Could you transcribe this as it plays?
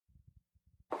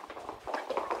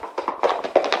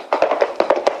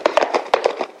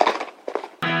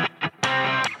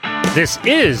This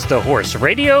is the Horse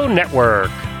Radio Network.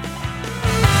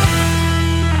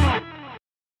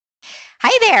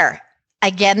 Hi there.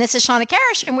 Again, this is Shauna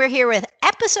Karish, and we're here with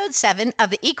episode 7 of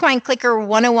the Equine Clicker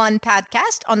 101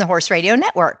 podcast on the Horse Radio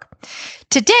Network.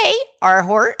 Today,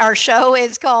 our show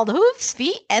is called Hooves,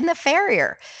 Feet, and the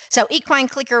Farrier. So Equine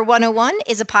Clicker 101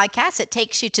 is a podcast that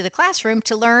takes you to the classroom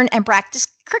to learn and practice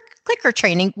clicker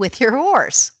training with your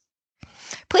horse.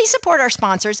 Please support our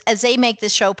sponsors as they make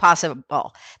this show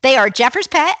possible. They are Jeffers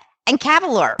Pet and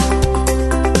Cavalier.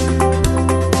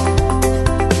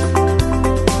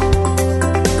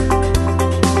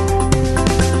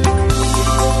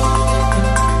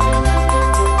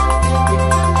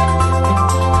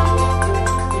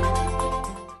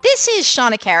 This is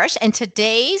Shauna Karish, and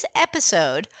today's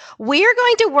episode, we're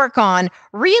going to work on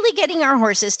really getting our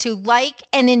horses to like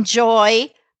and enjoy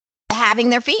having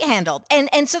their feet handled.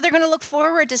 And so they're going to look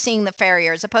forward to seeing the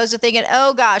farrier as opposed to thinking,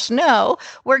 oh gosh, no,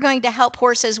 we're going to help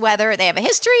horses whether they have a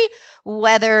history,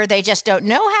 whether they just don't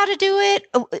know how to do it,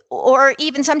 or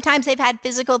even sometimes they've had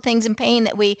physical things and pain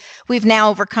that we've now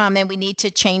overcome and we need to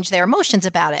change their emotions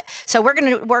about it. So we're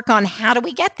going to work on how do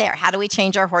we get there? How do we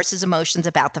change our horse's emotions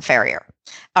about the farrier?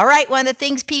 All right, one of the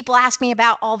things people ask me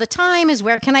about all the time is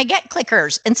where can I get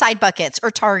clickers and side buckets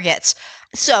or targets?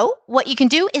 So what you can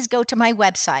do is go to my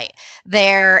website.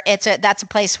 That's a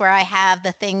place where I have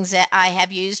the things that I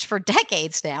have used for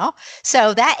decades now.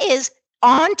 So that is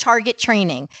On Target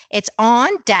Training. It's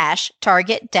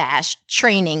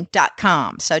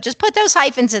on-target-training.com. So just put those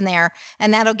hyphens in there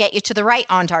and that'll get you to the right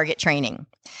On Target Training.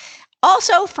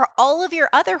 Also, for all of your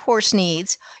other horse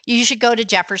needs, you should go to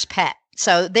Jeffers Pet.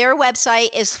 So their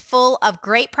website is full of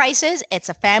great prices. It's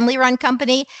a family-run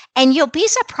company, and you'll be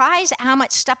surprised at how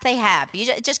much stuff they have.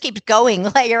 It just keeps going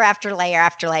layer after layer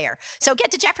after layer. So get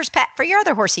to Jeffers Pet for your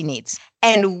other horsey needs.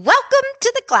 And welcome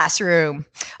to the classroom.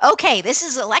 Okay, this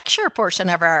is the lecture portion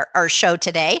of our show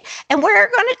today, and we're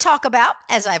going to talk about,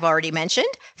 as I've already mentioned,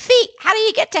 feet. How do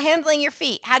you get to handling your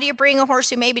feet? How do you bring a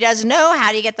horse who maybe doesn't know? How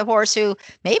do you get the horse who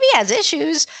maybe has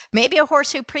issues? Maybe a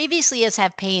horse who previously has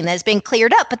had pain that has been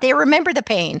cleared up, but they remember the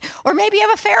pain. Or maybe you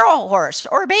have a feral horse,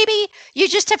 or maybe you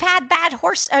just have had bad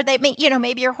horse, or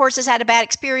maybe your horse has had a bad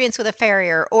experience with a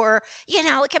farrier, or,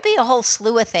 it could be a whole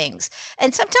slew of things.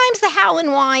 And sometimes the how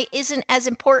and why isn't as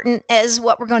important as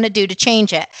what we're going to do to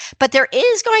change it. But there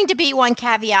is going to be one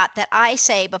caveat that I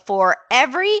say before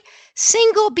every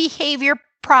single behavior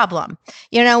problem.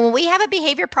 When we have a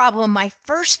behavior problem, my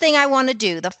first thing I want to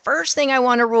do, the first thing I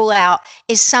want to rule out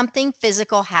is something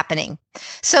physical happening.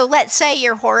 So let's say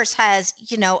your horse has,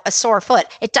 a sore foot.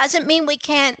 It doesn't mean we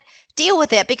can't deal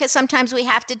with it, because sometimes we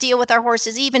have to deal with our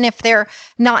horses even if they're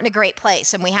not in a great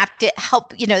place, and we have to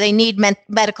help, they need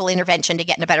medical intervention to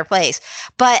get in a better place.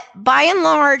 But by and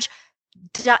large,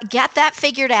 get that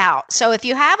figured out. So if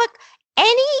you have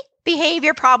any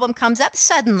behavior problem comes up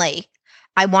suddenly,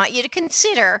 I want you to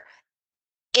consider,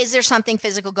 is there something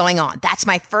physical going on? That's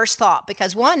my first thought,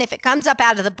 because one, if it comes up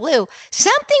out of the blue,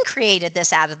 something created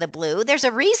this out of the blue. There's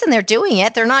a reason they're doing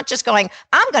it. They're not just going,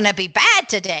 I'm going to be bad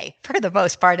today, for the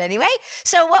most part anyway.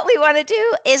 So what we want to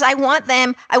do is I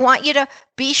want you to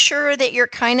be sure that you're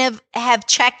kind of have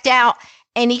checked out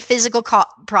any physical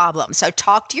problem. So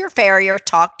talk to your farrier,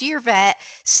 talk to your vet,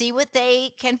 see what they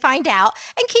can find out.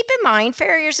 And keep in mind,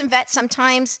 farriers and vets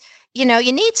sometimes, you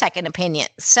need second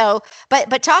opinions. So,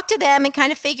 but talk to them and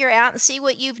kind of figure out and see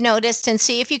what you've noticed and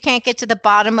see if you can't get to the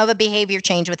bottom of a behavior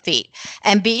change with feet.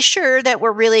 And be sure that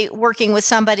we're really working with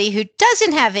somebody who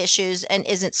doesn't have issues and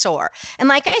isn't sore. And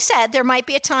like I said, there might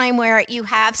be a time where you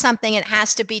have something and it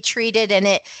has to be treated and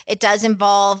it does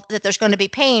involve that there's going to be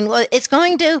pain. Well, it's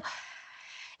going to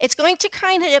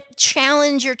kind of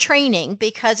challenge your training,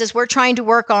 because as we're trying to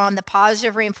work on the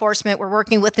positive reinforcement, we're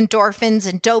working with endorphins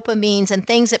and dopamines and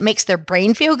things that makes their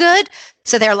brain feel good.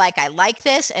 So they're like, I like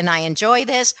this and I enjoy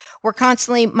this. We're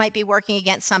constantly might be working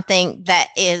against something that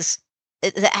has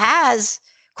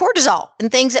cortisol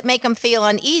and things that make them feel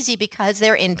uneasy because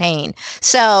they're in pain.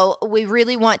 So we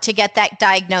really want to get that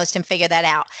diagnosed and figure that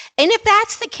out. And if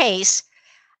that's the case,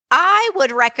 I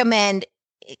would recommend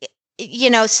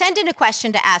send in a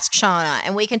question to Ask Shauna,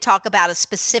 and we can talk about a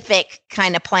specific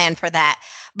kind of plan for that.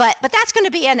 But that's going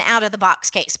to be an out of the box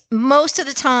case. Most of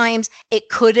the times it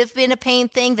could have been a pain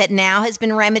thing that now has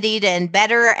been remedied and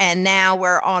better, and now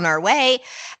we're on our way.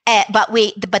 But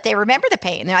they remember the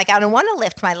pain. They're like, I don't want to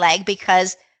lift my leg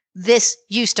because this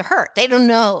used to hurt. They don't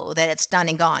know that it's done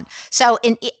and gone. So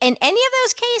in any of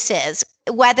those cases,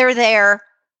 whether they're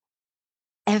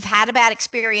have had a bad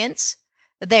experience,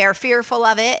 they are fearful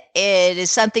of it, it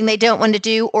is something they don't want to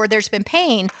do, or there's been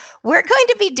pain, we're going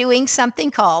to be doing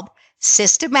something called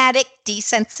systematic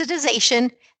desensitization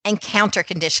and counter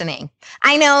conditioning.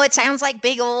 I know it sounds like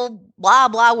big old blah,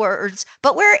 blah words,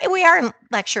 but we are in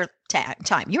lecture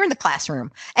time. You're in the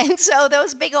classroom. And so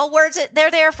those big old words, they're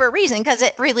there for a reason, because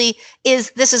it really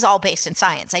is, this is all based in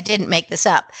science. I didn't make this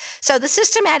up. So the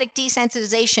systematic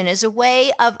desensitization is a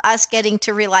way of us getting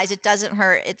to realize it doesn't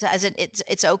hurt.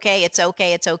 It's okay. It's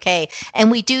okay. It's okay. And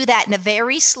we do that in a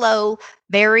very slow,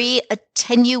 very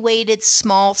attenuated,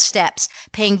 small steps,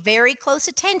 paying very close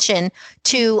attention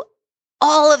to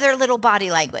all of their little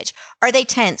body language. Are they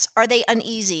tense? Are they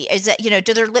uneasy? Is that,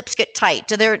 do their lips get tight?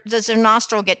 Does their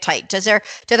nostril get tight? Do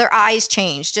their eyes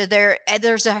change? Does their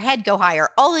head go higher?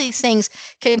 All of these things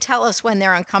can tell us when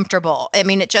they're uncomfortable. I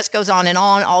mean, it just goes on and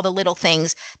on, all the little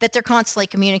things that they're constantly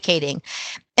communicating.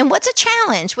 And what's a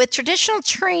challenge with traditional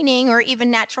training or even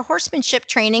natural horsemanship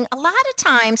training? A lot of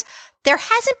times there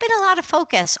hasn't been a lot of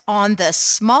focus on the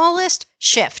smallest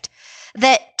shift.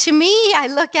 That to me, I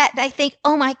look at and I think,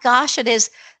 oh my gosh, it's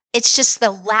just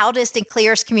the loudest and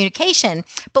clearest communication.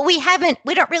 But we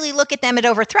don't really look at them at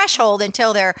over threshold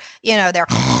until they're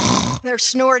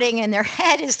snorting and their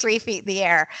head is 3 feet in the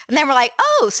air. And then we're like,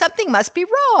 oh, something must be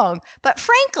wrong. But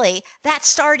frankly, that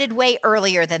started way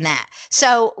earlier than that.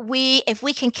 So if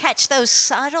we can catch those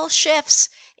subtle shifts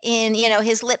in,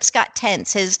 his lips got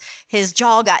tense, his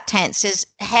jaw got tense, his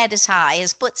head is high,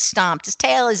 his foot stomped, his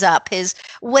tail is up, his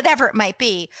whatever it might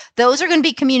be. Those are going to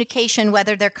be communication,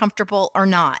 whether they're comfortable or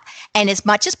not. And as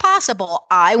much as possible,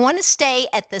 I want to stay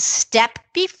at the step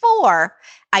before.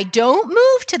 I don't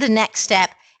move to the next step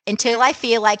until I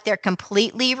feel like they're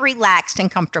completely relaxed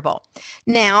and comfortable.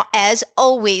 Now, as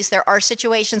always, there are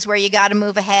situations where you got to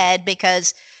move ahead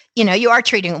because, you are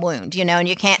treating a wound, and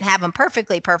you can't have them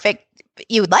perfectly perfect.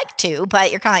 You would like to,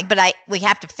 but you're kind of like, we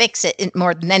have to fix it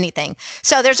more than anything.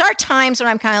 So there's our times when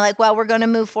I'm kind of like, well, we're going to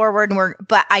move forward,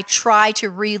 but I try to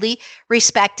really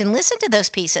respect and listen to those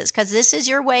pieces, because this is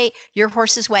your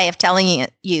horse's way of telling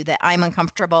you that I'm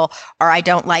uncomfortable, or I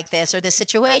don't like this, or the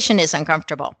situation is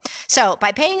uncomfortable. So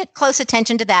by paying close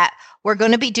attention to that, we're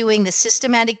going to be doing the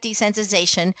systematic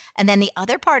desensitization. And then the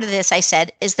other part of this, I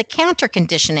said, is the counter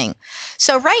conditioning.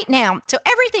 So right now,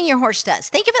 everything your horse does,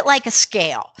 think of it like a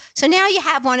scale. So now you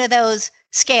have one of those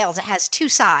scales that has two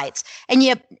sides. And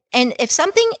if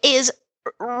something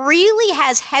really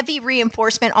has heavy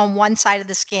reinforcement on one side of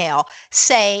the scale,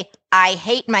 say, I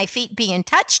hate my feet being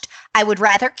touched, I would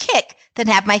rather kick than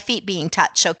have my feet being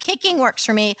touched. So kicking works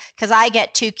for me because I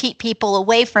get to keep people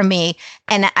away from me,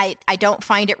 and I don't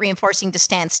find it reinforcing to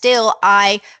stand still.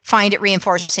 I find it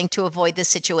reinforcing to avoid this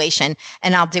situation,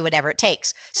 and I'll do whatever it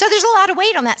takes. So there's a lot of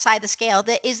weight on that side of the scale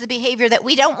that is the behavior that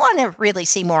we don't want to really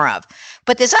see more of.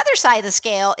 But this other side of the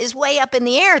scale is way up in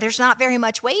the air. There's not very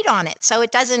much weight on it. So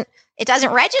it doesn't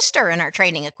register in our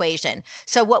training equation.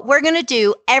 So what we're going to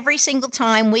do every single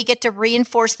time we get to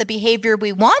reinforce the behavior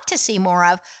we want to see more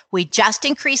of, we just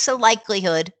increase the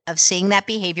likelihood of seeing that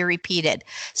behavior repeated.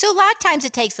 So a lot of times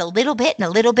it takes a little bit and a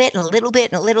little bit and a little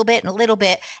bit and a little bit and a little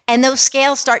bit, and those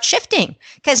scales start shifting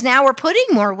because now we're putting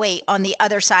more weight on the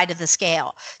other side of the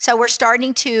scale. So we're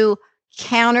starting to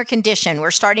counter condition.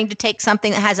 We're starting to take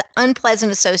something that has an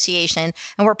unpleasant association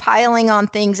and we're piling on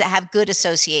things that have good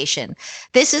association.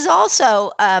 This is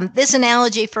also, this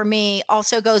analogy for me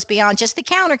also goes beyond just the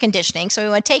counter conditioning. So we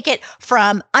want to take it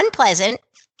from unpleasant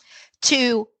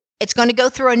to it's going to go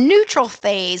through a neutral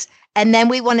phase. And then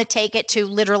we want to take it to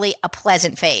literally a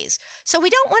pleasant phase. So we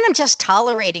don't want them just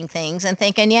tolerating things and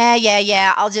thinking,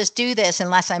 yeah, I'll just do this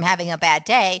unless I'm having a bad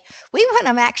day. We want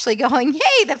them actually going,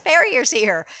 yay, the farrier's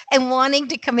here, and wanting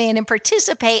to come in and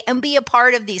participate and be a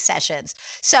part of these sessions.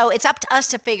 So it's up to us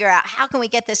to figure out how can we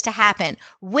get this to happen.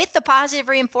 With the positive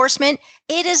reinforcement,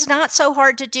 it is not so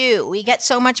hard to do. We get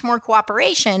so much more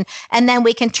cooperation, and then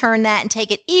we can turn that and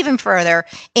take it even further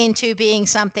into being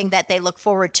something that they look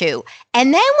forward to.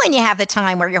 And then when you have the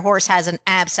time where your horse has an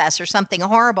abscess or something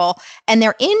horrible and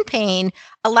they're in pain,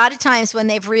 a lot of times when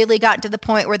they've really gotten to the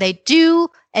point where they do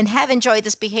and have enjoyed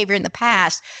this behavior in the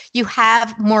past, you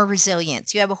have more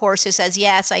resilience. You have a horse who says,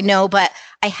 yes, I know, but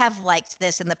I have liked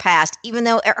this in the past. Even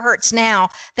though it hurts now,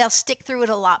 they'll stick through it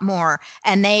a lot more,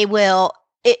 and they will.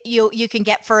 You can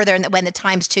get further when the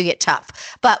times do get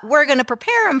tough. But we're going to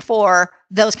prepare them for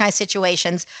those kind of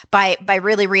situations by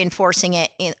really reinforcing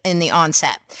it in the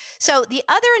onset. So the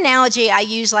other analogy I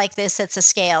use like this, that's a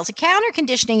scale. So counter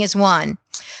conditioning is one.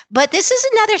 But this is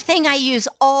another thing I use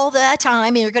all the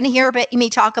time, and you're going to hear me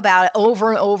talk about it over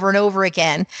and over and over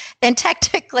again. And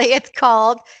technically it's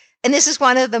called, and this is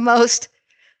one of the most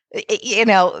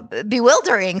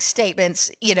bewildering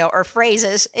statements, or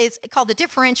phrases. It's called the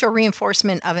differential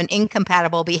reinforcement of an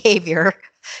incompatible behavior.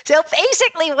 So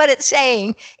basically what it's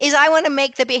saying is I want to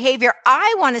make the behavior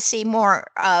I want to see more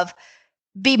of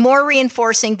be more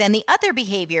reinforcing than the other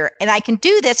behavior. And I can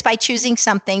do this by choosing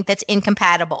something that's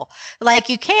incompatible. Like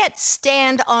you can't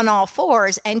stand on all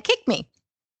fours and kick me.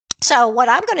 So what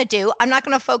I'm going to do, I'm not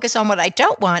going to focus on what I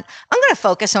don't want. I'm going to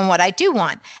focus on what I do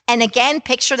want. And again,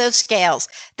 picture those scales.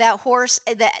 That horse,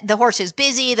 the horse who's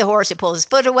busy, the horse who pulls his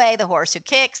foot away, the horse who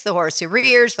kicks, the horse who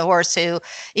rears, the horse who,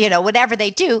 whatever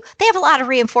they do, they have a lot of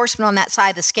reinforcement on that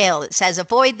side of the scale. It says,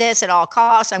 avoid this at all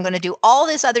costs. I'm going to do all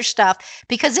this other stuff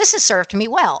because this has served me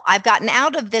well. I've gotten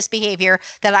out of this behavior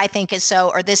that I think is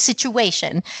or this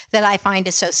situation that I find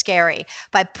is so scary.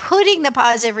 By putting the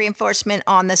positive reinforcement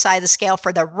on the side of the scale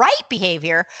for the right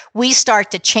behavior, we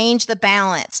start to change the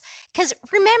balance. Because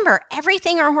remember,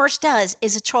 everything our horse does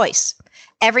is a choice.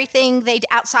 Everything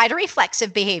outside of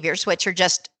reflexive behaviors, which are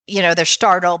just, they're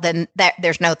startled and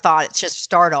there's no thought, it's just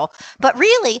startle. But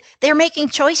really, they're making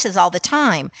choices all the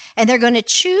time. And they're going to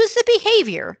choose the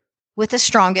behavior with the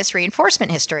strongest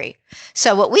reinforcement history.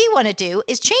 So what we want to do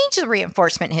is change the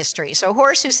reinforcement history. So a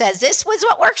horse who says, this was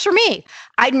what works for me,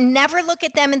 I never look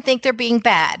at them and think they're being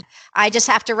bad. I just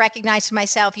have to recognize to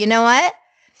myself, you know what?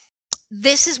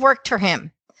 This has worked for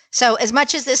him. So as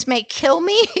much as this may kill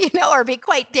me, or be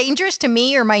quite dangerous to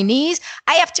me or my knees,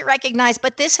 I have to recognize,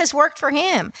 but this has worked for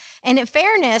him. And in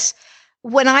fairness,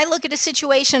 when I look at a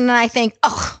situation and I think,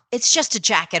 oh, it's just a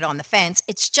jacket on the fence,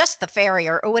 it's just the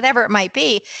farrier or whatever it might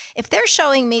be, if they're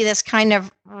showing me this kind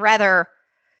of rather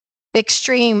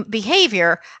extreme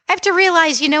behavior, I have to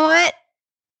realize, you know what?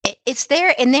 It's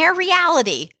there in their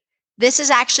reality. This is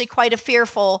actually quite a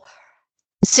fearful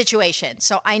situation.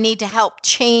 So I need to help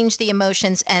change the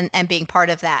emotions and being part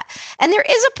of that. And there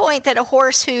is a point that a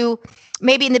horse who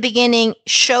maybe in the beginning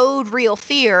showed real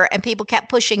fear and people kept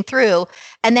pushing through.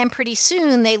 And then pretty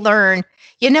soon they learn,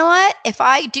 you know what? If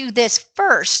I do this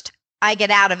first, I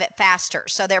get out of it faster.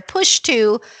 So they're pushed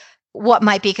to what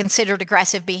might be considered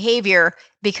aggressive behavior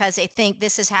because they think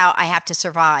this is how I have to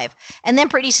survive. And then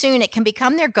pretty soon it can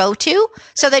become their go-to.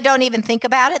 So they don't even think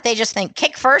about it. They just think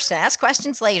kick first and ask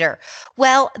questions later.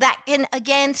 Well, that can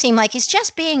again seem like he's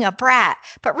just being a brat,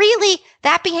 but really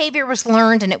that behavior was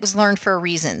learned and it was learned for a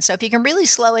reason. So if you can really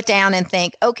slow it down and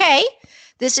think, okay,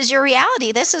 this is your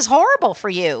reality. This is horrible for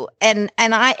you. And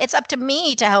it's up to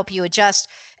me to help you adjust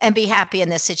and be happy in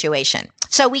this situation.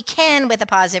 So we can with a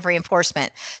positive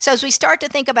reinforcement. So as we start to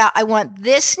think about, I want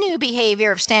this new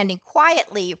behavior of standing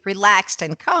quietly, relaxed,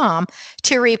 and calm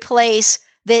to replace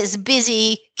this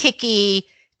busy, kicky,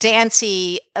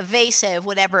 dancy, evasive,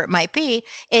 whatever it might be,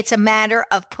 it's a matter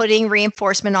of putting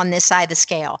reinforcement on this side of the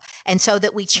scale. And so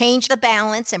that we change the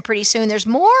balance, and pretty soon there's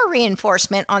more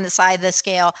reinforcement on the side of the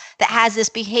scale that has this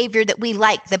behavior that we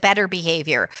like, the better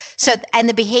behavior. So, and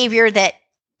the behavior that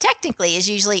technically is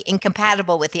usually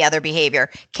incompatible with the other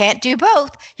behavior. Can't do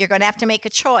both. You're going to have to make a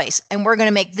choice, and we're going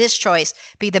to make this choice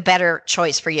be the better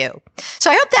choice for you.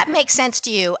 So I hope that makes sense to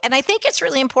you. And I think it's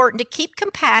really important to keep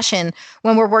compassion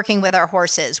when we're working with our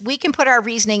horses. We can put our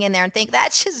reasoning in there and think,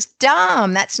 that's just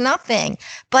dumb. That's nothing.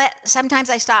 But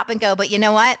sometimes I stop and go, but you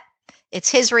know what? It's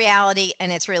his reality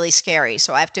and it's really scary.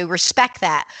 So I have to respect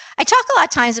that. I talk a lot of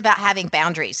times about having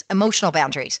boundaries, emotional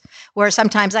boundaries, where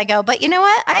sometimes I go, but you know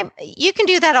what? You can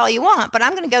do that all you want, but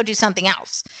I'm going to go do something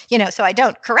else. So I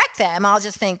don't correct them. I'll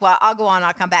just think, well, I'll go on.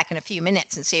 I'll come back in a few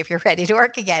minutes and see if you're ready to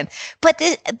work again. But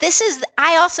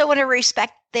I also want to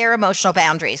respect their emotional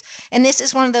boundaries. And this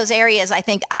is one of those areas I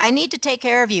think I need to take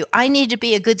care of you. I need to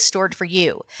be a good steward for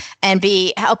you and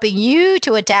be helping you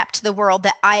to adapt to the world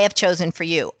that I have chosen for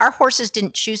you. Our horses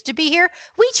didn't choose to be here.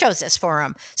 We chose this for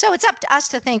them. So it's up to us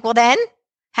to think, well, then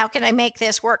how can I make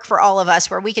this work for all of us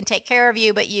where we can take care of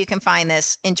you, but you can find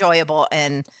this enjoyable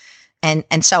and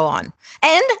so on.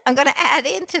 And I'm going to add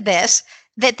into this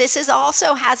that this is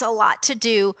also has a lot to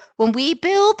do when we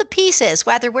build the pieces,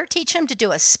 whether we're teaching them to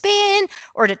do a spin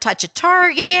or to touch a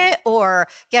target or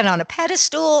get on a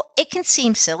pedestal. It can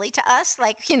seem silly to us,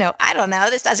 like, I don't know,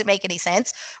 this doesn't make any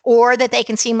sense, or that they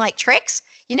can seem like tricks.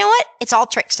 You know what? It's all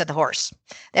tricks to the horse.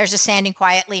 There's a standing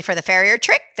quietly for the farrier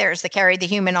trick. There's the carry the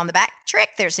human on the back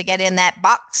trick. There's the get in that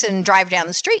box and drive down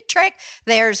the street trick.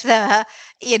 There's the,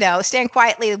 stand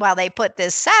quietly while they put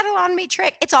this saddle on me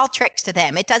trick. It's all tricks to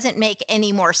them. It doesn't make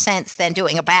any more sense than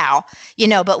doing a bow,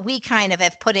 but we kind of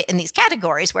have put it in these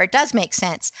categories where it does make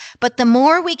sense. But the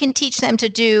more we can teach them to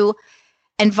do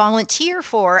and volunteer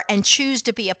for and choose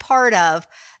to be a part of,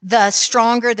 the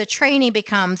stronger the training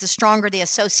becomes, the stronger the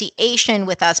association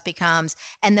with us becomes,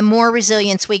 and the more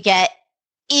resilience we get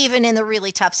even in the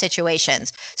really tough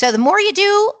situations. So the more you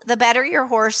do, the better your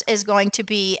horse is going to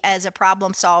be as a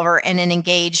problem solver and an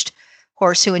engaged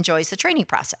horse who enjoys the training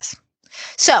process.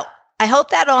 So I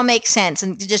hope that all makes sense.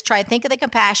 And just try to think of the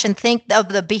compassion, think of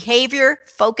the behavior,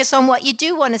 focus on what you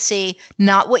do want to see,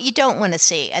 not what you don't want to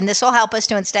see. And this will help us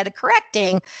to, instead of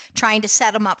correcting, trying to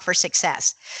set them up for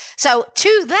success. So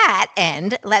to that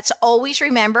end, let's always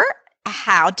remember,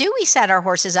 how do we set our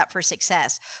horses up for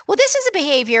success? Well, this is a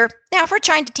behavior. Now, if we're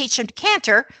trying to teach them to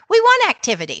canter, we want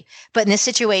activity. But in this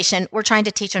situation, we're trying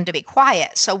to teach them to be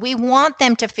quiet. So we want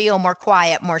them to feel more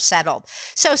quiet, more settled.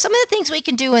 So some of the things we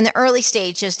can do in the early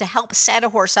stages to help set a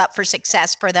horse up for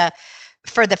success for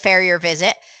the farrier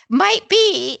visit might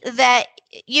be that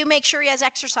you make sure he has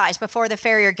exercise before the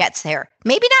farrier gets there.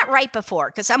 Maybe not right before,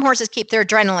 because some horses keep their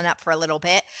adrenaline up for a little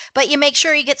bit, but you make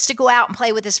sure he gets to go out and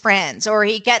play with his friends, or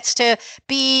he gets to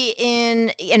be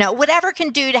in, whatever can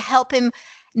do to help him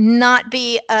not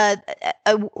be a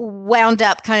wound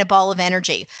up kind of ball of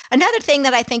energy. Another thing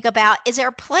that I think about is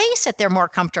their place that they're more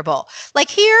comfortable. Like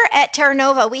here at Terra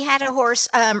Nova, we had a horse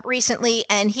recently,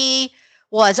 and he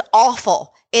was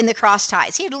awful in the cross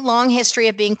ties. He had a long history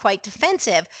of being quite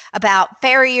defensive about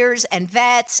farriers and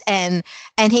vets, and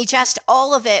he just,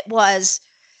 all of it was,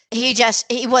 he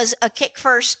was a kick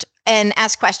first and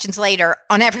ask questions later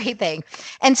on everything.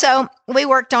 And so we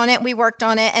worked on it,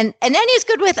 and then he's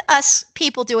good with us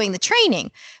people doing the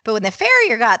training. But when the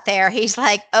farrier got there, he's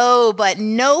like, oh, but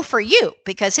no for you,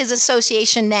 because his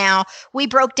association now, we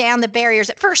broke down the barriers.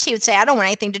 At first he would say, I don't want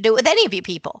anything to do with any of you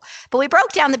people. But we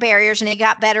broke down the barriers and he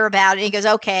got better about it. He goes,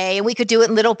 okay, and we could do it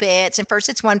in little bits. And first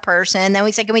it's one person. Then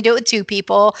we said, can we do it with two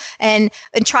people? And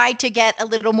tried to get a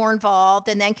little more involved.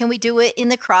 And then can we do it in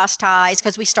the cross ties?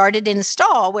 Because we started in a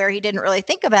stall where he didn't really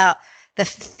think about the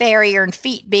farrier and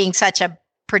feet being such a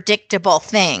predictable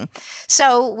thing.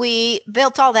 So we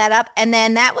built all that up, and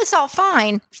then that was all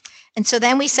fine. And so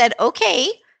then we said, okay,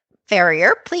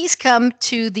 farrier, please come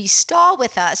to the stall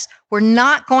with us. We're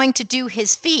not going to do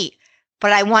his feet,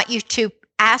 but I want you to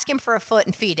ask him for a foot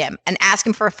and feed him, and ask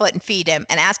him for a foot and feed him,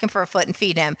 and ask him for a foot and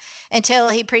feed him, until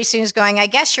he pretty soon is going, I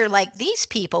guess you're like these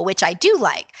people, which I do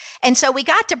like. And so we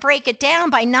got to break it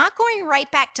down by not going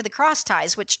right back to the cross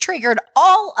ties, which triggered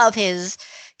all of his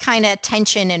kind of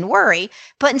tension and worry,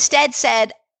 but instead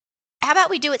said, how about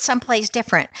we do it someplace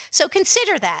different? So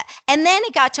consider that. And then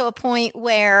it got to a point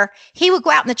where he would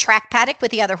go out in the track paddock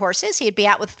with the other horses. He'd be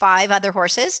out with 5 other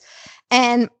horses.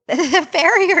 And the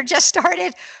farrier just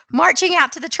started marching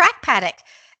out to the track paddock.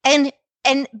 And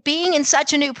being in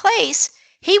such a new place,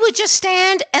 he would just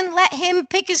stand and let him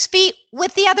pick his feet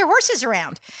with the other horses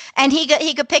around. And he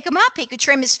could pick them up. He could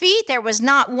trim his feet. There was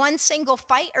not one single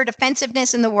fight or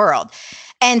defensiveness in the world.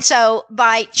 And so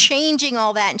by changing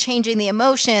all that and changing the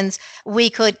emotions, we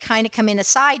could kind of come in a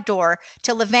side door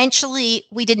till eventually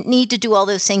we didn't need to do all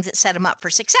those things that set him up for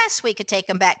success. We could take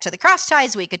him back to the cross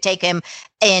ties. We could take him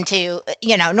into,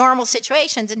 normal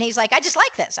situations. And he's like, I just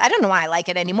like this. I don't know why I like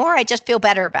it anymore. I just feel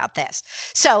better about this.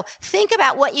 So think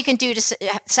about what you can do to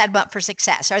set them up for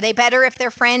success. Are they better if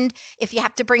their friend, if you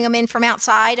have to bring them in from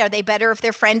outside? Are they better if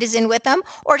their friend is in with them?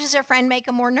 Or does their friend make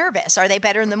them more nervous? Are they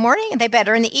better in the morning? Are they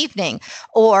better in the evening?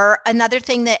 Or another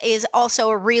thing that is also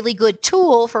a really good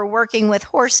tool for working with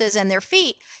horses and their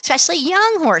feet, especially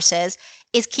young horses,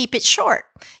 is keep it short.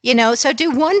 So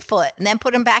do 1 foot and then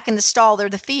put them back in the stall or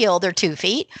the field or 2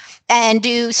 feet, and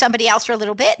do somebody else for a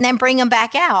little bit and then bring them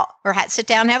back out, or sit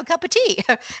down and have a cup of tea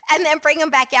and then bring them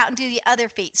back out and do the other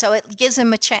feet. So it gives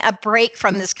them a break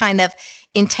from this kind of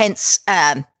intense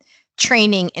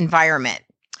training environment.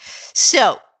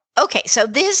 So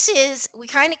we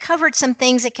kind of covered some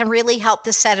things that can really help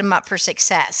to set them up for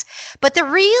success. But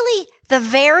the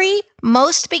very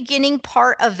most beginning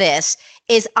part of this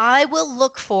is I will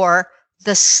look for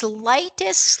the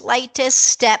slightest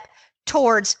step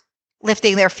towards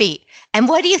lifting their feet. And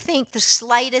what do you think the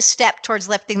slightest step towards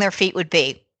lifting their feet would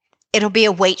be? It'll be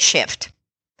a weight shift.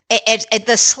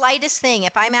 The slightest thing,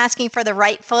 if I'm asking for the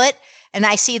right foot and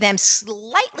I see them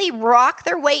slightly rock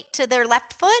their weight to their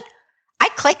left foot, I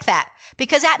click that,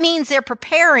 because that means they're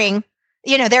preparing,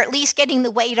 they're at least getting the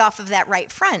weight off of that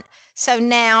right front. So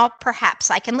now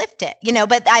perhaps I can lift it,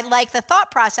 but I like the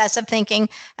thought process of thinking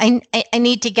I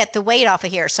need to get the weight off of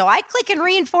here. So I click and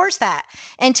reinforce that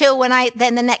until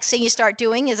then the next thing you start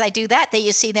doing is I do that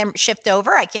you see them shift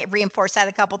over. I can reinforce that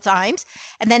a couple times.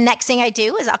 And then next thing I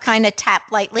do is I'll kind of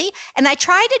tap lightly, and I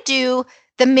try to do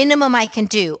the minimum I can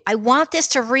do. I want this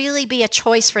to really be a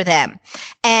choice for them.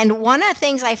 And one of the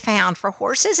things I found for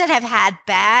horses that have had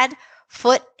bad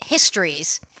foot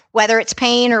histories, whether it's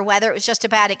pain or whether it was just a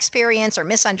bad experience or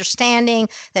misunderstanding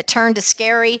that turned to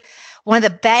scary, one of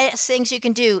the best things you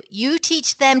can do, you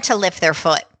teach them to lift their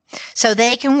foot. So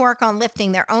they can work on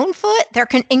lifting their own foot. They're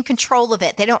in control of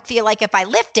it. They don't feel like if I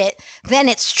lift it, then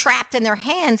it's trapped in their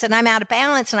hands and I'm out of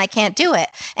balance and I can't do it.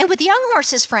 And with young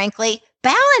horses, frankly,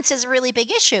 balance is a really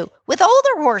big issue. With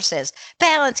older horses,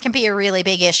 balance can be a really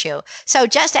big issue. So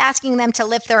just asking them to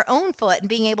lift their own foot and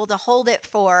being able to hold it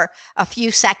for a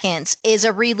few seconds is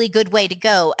a really good way to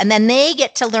go. And then they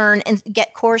get to learn and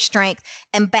get core strength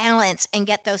and balance and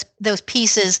get those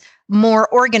pieces more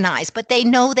organized, but they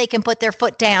know they can put their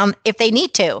foot down if they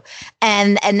need to.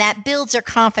 And that builds their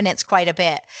confidence quite a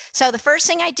bit. So the first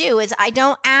thing I do is I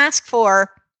don't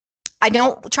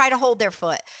try to hold their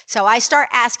foot. So I start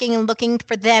asking and looking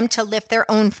for them to lift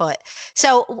their own foot.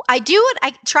 So I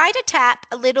try to tap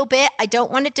a little bit. I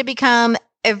don't want it to become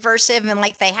aversive and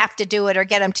like they have to do it or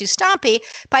get them too stompy.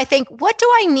 But I think, what do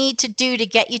I need to do to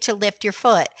get you to lift your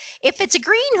foot? If it's a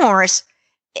green horse,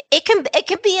 it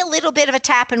can be a little bit of a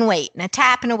tap and wait and a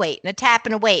tap and a wait and a tap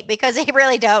and a wait because they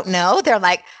really don't know. They're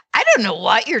like, I don't know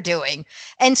what you're doing.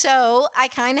 And so I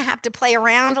kind of have to play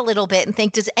around a little bit and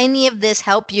think, does any of this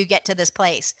help you get to this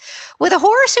place? With a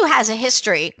horse who has a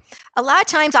history, a lot of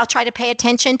times I'll try to pay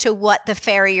attention to what the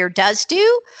farrier does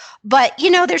do. But,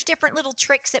 there's different little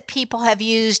tricks that people have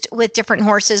used with different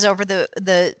horses over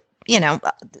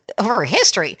over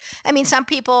history. I mean, some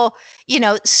people,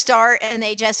 start and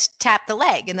they just tap the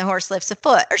leg and the horse lifts the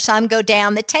foot, or some go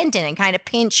down the tendon and kind of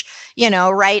pinch,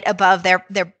 right above their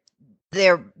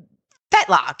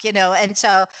fetlock, and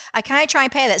so I kind of try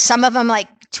and pay that. Some of them like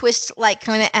twist like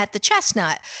kind of at the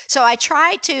chestnut. So I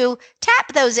try to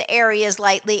tap those areas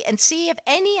lightly and see if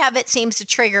any of it seems to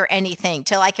trigger anything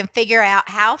till I can figure out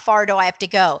how far do I have to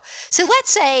go. So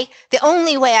let's say the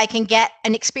only way I can get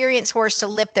an experienced horse to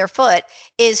lift their foot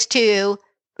is to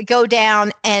go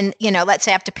down and, let's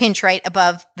say I have to pinch right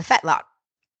above the fetlock.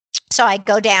 So I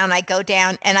go down,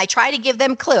 and I try to give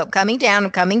them clue. I'm coming down,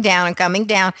 coming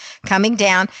down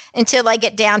until I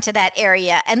get down to that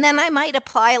area. And then I might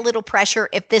apply a little pressure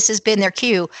if this has been their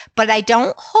cue, but I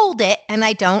don't hold it and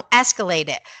I don't escalate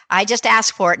it. I just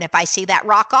ask for it. And if I see that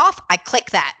rock off, I click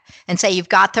that and say, you've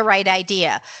got the right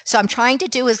idea. So I'm trying to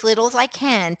do as little as I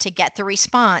can to get the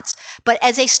response. But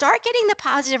as they start getting the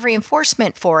positive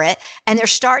reinforcement for it, and there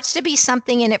starts to be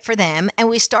something in it for them, and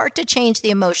we start to change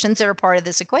the emotions that are part of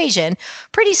this equation,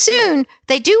 pretty soon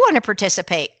they do want to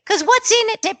participate. Because what's in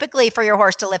it typically for your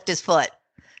horse to lift his foot?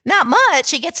 Not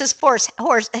much. He gets his foot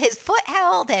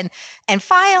held and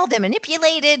filed and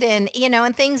manipulated and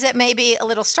things that may be a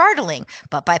little startling.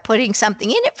 But by putting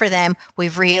something in it for them,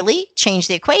 we've really changed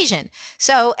the equation.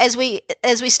 So as we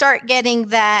start getting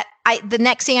that, the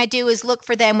next thing I do is look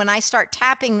for them when I start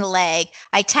tapping the leg.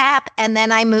 I tap and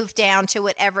then I move down to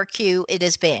whatever cue it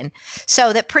has been.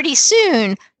 So that pretty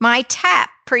soon my tap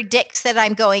predicts that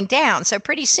I'm going down. So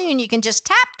pretty soon you can just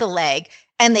tap the leg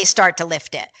and they start to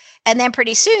lift it. And then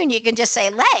pretty soon you can just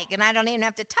say leg and I don't even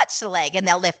have to touch the leg and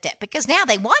they'll lift it because now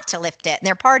they want to lift it and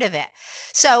they're part of it.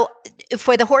 So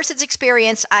for the horse's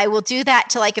experience, I will do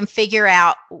that till I can figure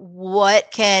out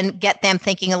what can get them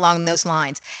thinking along those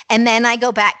lines. And then I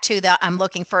go back to I'm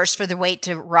looking first for the weight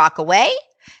to rock away.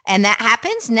 And that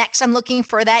happens. Next, I'm looking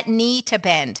for that knee to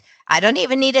bend. I don't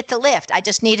even need it to lift. I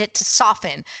just need it to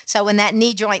soften. So when that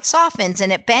knee joint softens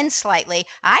and it bends slightly,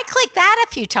 I click that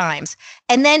a few times.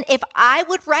 And then if I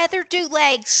would rather do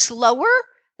legs slower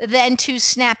than too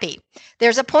snappy,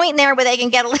 there's a point in there where they can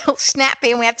get a little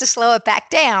snappy and we have to slow it back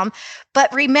down.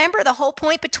 But remember, the whole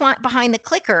point behind the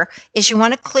clicker is you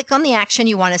want to click on the action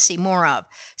you want to see more of.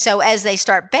 So as they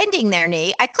start bending their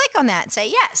knee, I click on that and say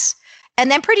yes. And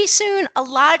then pretty soon, a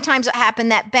lot of times what happens,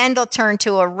 that bend will turn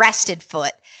to a rested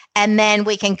foot. And then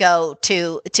we can go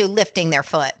to lifting their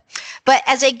foot. But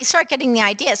as they start getting the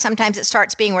idea, sometimes it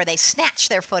starts being where they snatch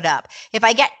their foot up. If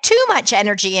I get too much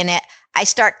energy in it, I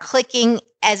start clicking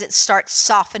as it starts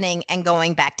softening and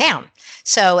going back down.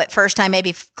 So at first I may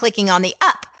be clicking on the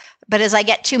up, but as I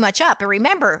get too much up, and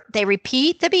remember, they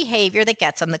repeat the behavior that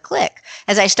gets them the click.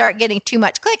 As I start getting too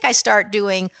much click, I start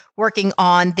working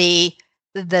on the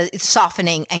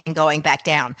softening and going back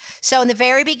down. So in the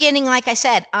very beginning, like I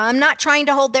said, I'm not trying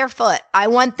to hold their foot. I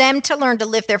want them to learn to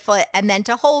lift their foot and then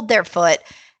to hold their foot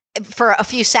for a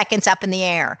few seconds up in the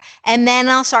air. And then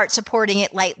I'll start supporting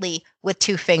it lightly with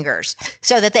 2 fingers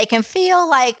so that they can feel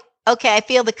like, okay, I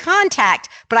feel the contact,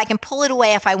 but I can pull it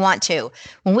away if I want to.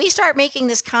 When we start making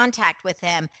this contact with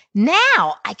them,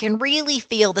 now I can really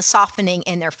feel the softening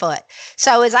in their foot.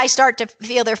 So as I start to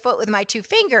feel their foot with my 2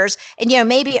 fingers, and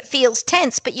maybe it feels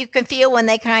tense, but you can feel when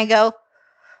they kind of go,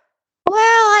 Well,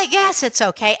 I guess it's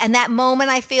okay. And that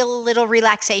moment I feel a little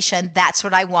relaxation, that's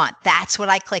what I want. That's what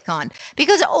I click on.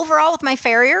 Because overall with my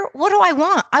farrier, what do I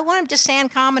want? I want him to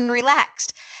stand calm and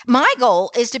relaxed. My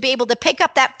goal is to be able to pick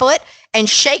up that foot and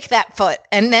shake that foot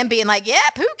and then being like,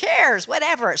 yep, who cares?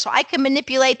 Whatever. So I can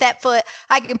manipulate that foot.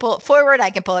 I can pull it forward. I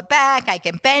can pull it back. I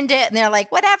can bend it. And they're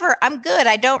like, whatever, I'm good.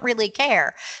 I don't really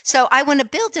care. So I want to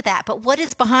build to that. But what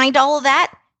is behind all of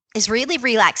that? Is really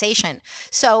relaxation.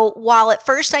 So while at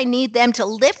first I need them to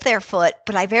lift their foot,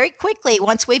 but I very quickly,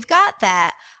 once we've got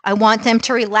that, I want them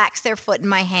to relax their foot in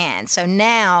my hand. So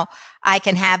now I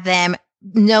can have them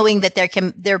knowing that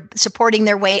they're supporting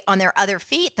their weight on their other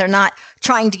feet. They're not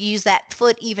trying to use that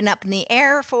foot even up in the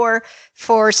air for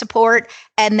support.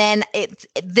 And then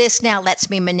this now lets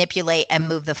me manipulate and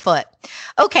move the foot.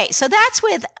 Okay, so that's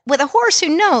with a horse who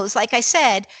knows, like I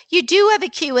said, you do have a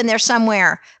cue in there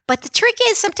somewhere. But the trick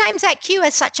is sometimes that cue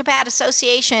has such a bad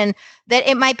association that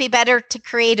it might be better to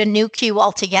create a new cue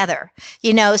altogether.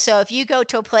 So if you go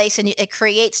to a place and it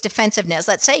creates defensiveness,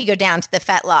 let's say you go down to the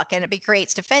fetlock and it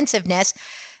creates defensiveness,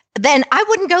 then I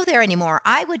wouldn't go there anymore.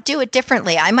 I would do it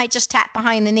differently. I might just tap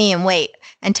behind the knee and wait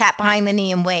and tap behind the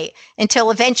knee and wait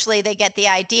until eventually they get the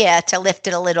idea to lift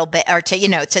it a little bit or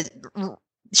to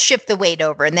shift the weight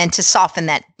over and then to soften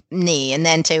that knee and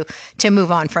then to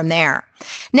move on from there.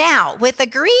 Now, with a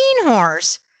green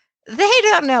horse, they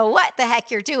don't know what the heck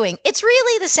you're doing. It's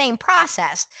really the same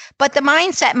process, but the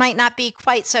mindset might not be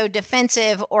quite so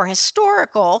defensive or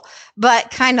historical,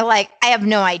 but kind of like, I have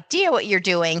no idea what you're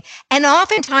doing. And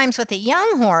oftentimes with a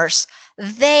young horse,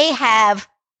 they have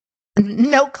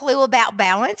no clue about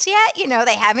balance yet.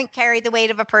 They haven't carried the weight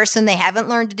of a person. They haven't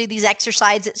learned to do these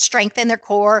exercises that strengthen their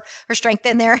core or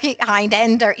strengthen their hind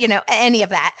end or, any of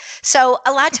that. So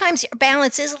a lot of times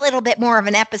balance is a little bit more of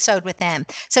an episode with them.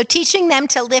 So teaching them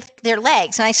to lift their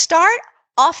legs. And I start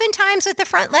oftentimes with the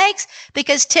front legs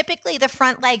because typically the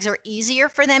front legs are easier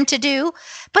for them to do.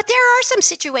 But there are some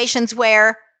situations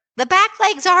where the back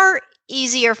legs are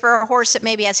easier for a horse that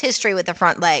maybe has history with the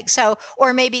front legs. So,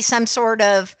 or maybe some sort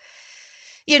of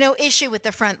issue with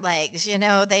the front legs,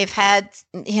 they've had,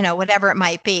 whatever it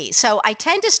might be. So I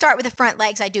tend to start with the front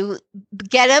legs. I do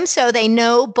get them so they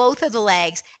know both of the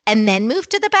legs and then move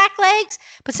to the back legs.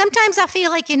 But sometimes I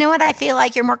feel like, I feel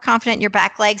like you're more confident in your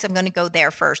back legs. I'm going to go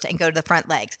there first and go to the front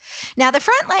legs. Now, the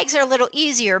front legs are a little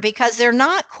easier because they're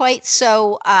not quite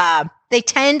so, they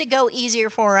tend to go easier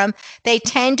for them. They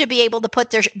tend to be able to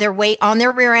put their weight on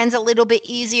their rear ends a little bit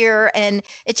easier. And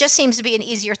it just seems to be an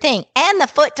easier thing. And the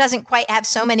foot doesn't quite have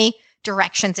so many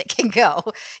directions it can go.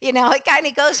 It kind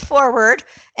of goes forward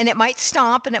and it might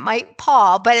stomp and it might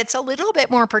paw, but it's a little bit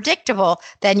more predictable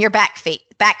than your back feet.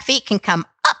 Back feet can come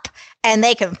up and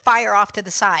they can fire off to the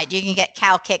side. You can get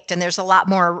cow kicked and there's a lot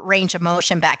more range of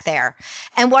motion back there.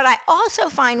 And what I also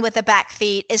find with the back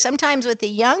feet is sometimes with the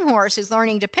young horse who's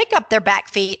learning to pick up their back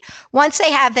feet, once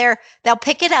they have they'll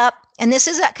pick it up. And this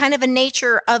is a kind of a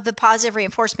nature of the positive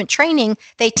reinforcement training.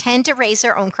 They tend to raise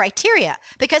their own criteria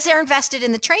because they're invested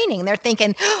in the training. They're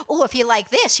thinking, oh, if you like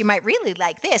this, you might really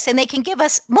like this. And they can give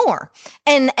us more.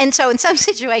 And so in some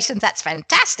situations, that's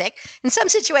fantastic. In some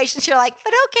situations, you're like,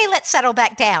 but okay, let's settle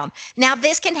back down. Now,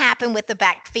 this can happen with the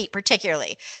back feet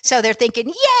particularly. So they're thinking,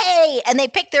 yay, and they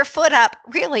pick their foot up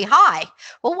really high.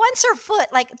 Well, once their foot,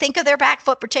 think of their back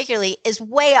foot particularly, is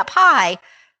way up high,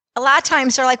 a lot of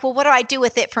times they're like, well, what do I do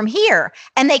with it from here?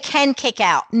 And they can kick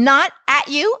out, not at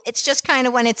you. It's just kind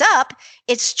of when it's up,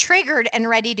 it's triggered and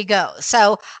ready to go.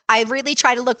 So I really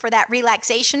try to look for that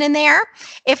relaxation in there.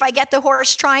 If I get the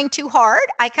horse trying too hard,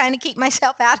 I kind of keep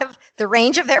myself out of the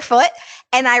range of their foot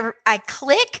and I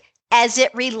click as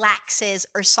it relaxes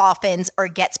or softens or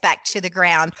gets back to the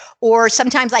ground. Or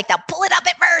sometimes they'll pull it up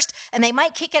at first and they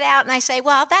might kick it out. And I say,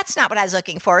 well, that's not what I was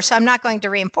looking for. So I'm not going to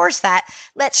reinforce that.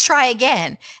 Let's try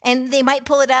again. And they might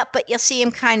pull it up, but you'll see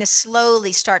them kind of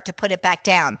slowly start to put it back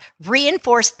down.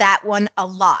 Reinforce that one a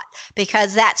lot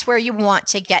because that's where you want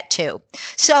to get to.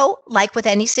 So like with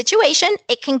any situation,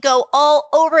 it can go all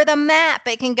over the map.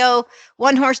 It can go,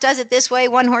 one horse does it this way,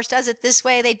 one horse does it this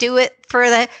way. They do it for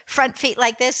the front feet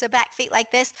like this, the back feet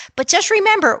like this. But just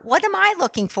remember, what am I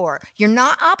looking for? You're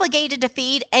not obligated to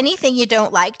feed anything you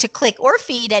don't like, to click or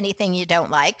feed anything you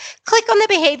don't like. Click on the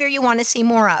behavior you want to see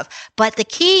more of. But the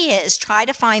key is try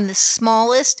to find the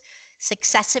smallest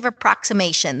successive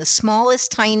approximation, the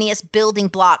smallest, tiniest building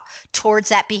block towards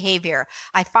that behavior.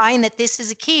 I find that this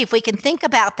is a key. If we can think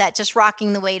about that, just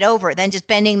rocking the weight over, then just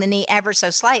bending the knee ever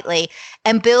so slightly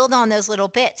and build on those little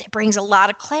bits, it brings a lot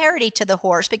of clarity to the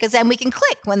horse because then we can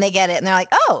click when they get it and they're like,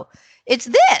 oh, It's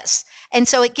this. And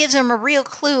so it gives them a real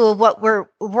clue of what we're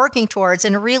working towards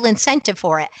and a real incentive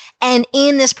for it. And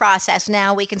in this process,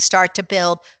 now we can start to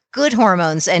build good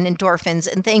hormones and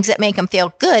endorphins and things that make them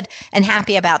feel good and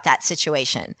happy about that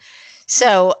situation.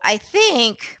 So I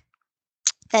think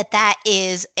that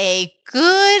is a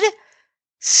good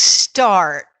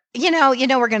start.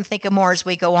 We're going to think of more as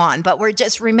we go on, but we're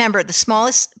just remember the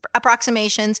smallest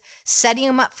approximations, setting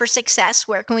them up for success.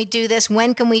 Where can we do this?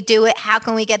 When can we do it? How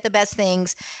can we get the best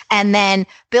things? And then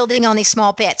building on these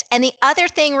small bits. And the other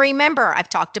thing, remember, I've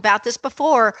talked about this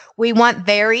before. We want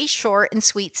very short and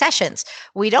sweet sessions.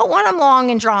 We don't want them long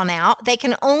and drawn out. They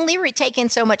can only take in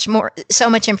so much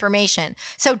information.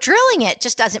 So drilling it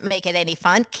just doesn't make it any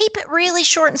fun. Keep it really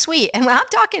short and sweet. And when I'm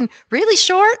talking really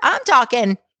short, I'm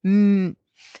talking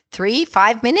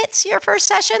 3-5 minutes, your first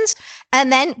sessions, and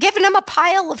then giving them a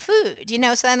pile of food, so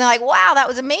then they're like, wow, that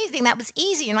was amazing. That was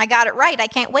easy. And I got it right. I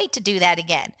can't wait to do that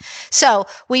again. So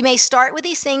we may start with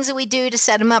these things that we do to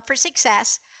set them up for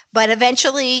success, but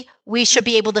eventually we should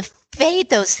be able to fade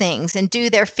those things and do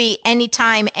their feet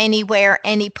anytime, anywhere,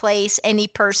 any place, any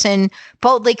person,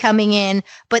 boldly coming in.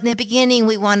 But in the beginning,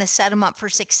 we want to set them up for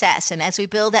success. And as we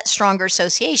build that stronger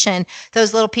association,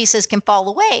 those little pieces can fall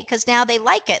away because now they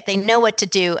like it. They know what to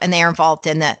do and they are involved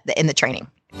in the training.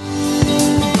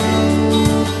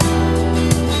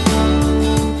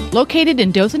 Located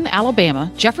in Dothan,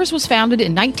 Alabama, Jeffers was founded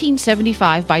in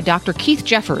 1975 by Dr. Keith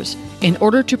Jeffers in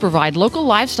order to provide local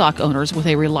livestock owners with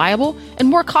a reliable and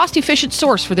more cost-efficient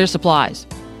source for their supplies.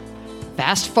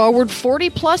 Fast forward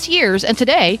 40-plus years, and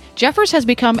today, Jeffers has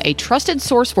become a trusted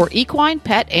source for equine,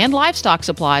 pet, and livestock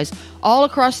supplies all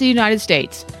across the United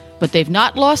States. But they've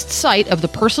not lost sight of the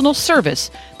personal service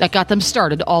that got them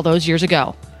started all those years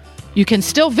ago. You can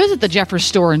still visit the Jeffers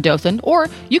store in Dothan, or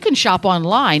you can shop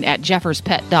online at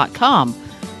jefferspet.com,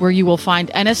 where you will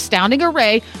find an astounding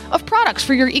array of products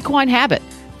for your equine habit,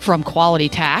 from quality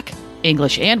tack,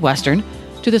 English and Western,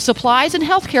 to the supplies and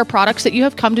healthcare products that you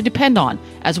have come to depend on,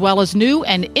 as well as new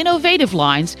and innovative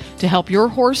lines to help your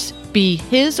horse be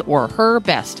his or her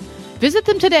best. Visit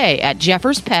them today at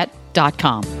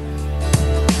jefferspet.com.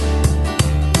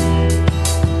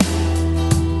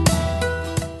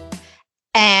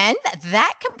 And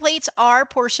that completes our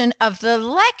portion of the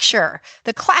lecture,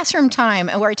 the classroom time,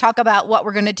 where I talk about what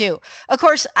we're going to do. Of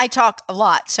course, I talk a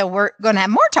lot, so we're going to have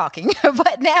more talking,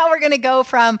 but now we're going to go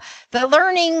from the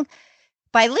learning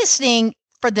by listening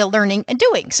for the learning and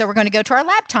doing. So we're going to go to our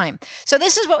lab time. So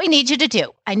this is what we need you to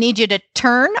do. I need you to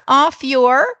turn off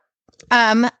your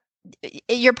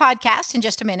podcast in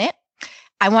just a minute.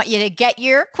 I want you to get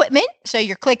your equipment, so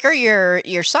your clicker,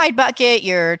 your side bucket,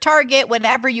 your target,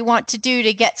 whatever you want to do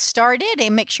to get started,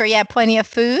 and make sure you have plenty of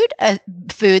food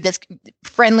that's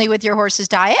friendly with your horse's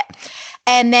diet.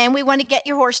 And then we want to get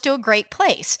your horse to a great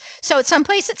place. So it's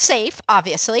someplace that's safe,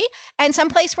 obviously, and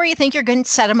someplace where you think you're going to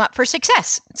set them up for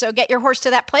success. So get your horse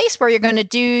to that place where you're going to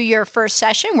do your first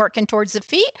session, working towards the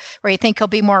feet, where you think he'll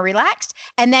be more relaxed.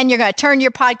 And then you're going to turn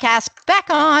your podcast back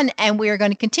on, and we are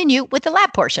going to continue with the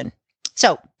lab portion.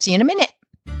 So, see you in a minute.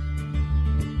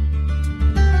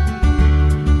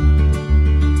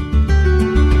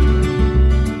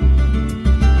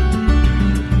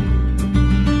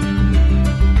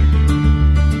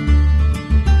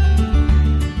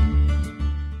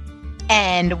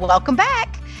 And welcome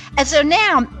back. And so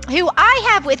now, who I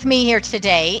have with me here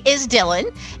today is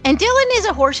Dylan. And Dylan is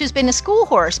a horse who's been a school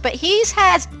horse, but he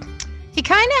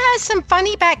kind of has some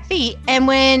funny back feet, and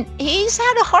when he's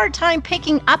had a hard time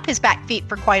picking up his back feet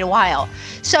for quite a while.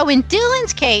 So in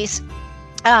Dylan's case,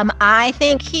 I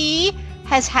think he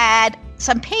has had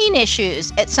some pain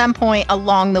issues at some point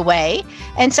along the way.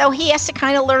 And so he has to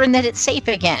kind of learn that it's safe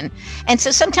again. And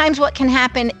so sometimes what can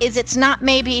happen is it's not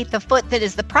maybe the foot that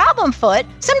is the problem foot.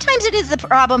 Sometimes it is the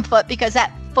problem foot because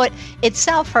that foot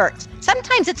itself hurts.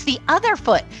 Sometimes it's the other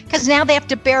foot because now they have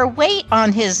to bear weight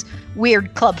on his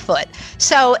weird club foot.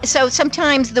 So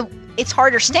sometimes it's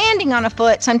harder standing on a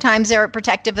foot. Sometimes they're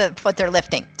protective of the foot they're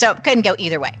lifting. So it couldn't go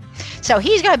either way. So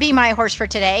he's going to be my horse for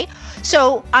today.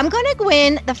 So I'm going to go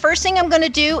in. The first thing I'm going to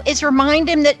do is remind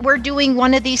him that we're doing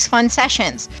one of these fun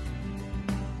sessions.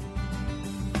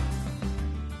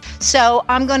 So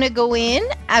I'm going to go in.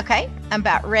 Okay, I'm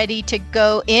about ready to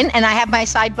go in, and I have my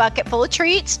side bucket full of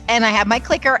treats, and I have my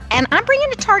clicker, and I'm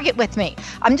bringing a target with me.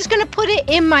 I'm just going to put it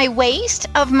in my waist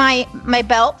of my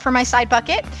belt for my side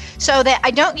bucket so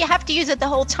that you have to use it the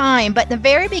whole time. But in the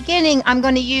very beginning, I'm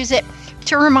going to use it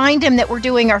to remind him that we're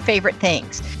doing our favorite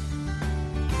things.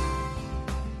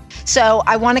 So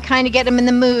I want to kind of get him in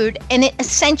the mood. And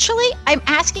essentially, I'm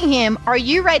asking him, are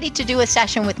you ready to do a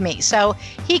session with me? So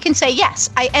he can say, yes,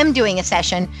 I am doing a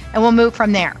session, and we'll move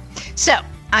from there. So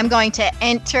I'm going to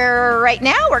enter right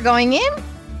now. We're going in.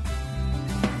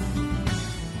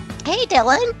 Hey,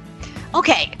 Dylan.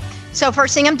 Okay. So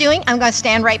first thing I'm doing, I'm going to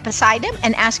stand right beside him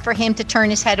and ask for him to turn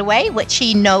his head away, which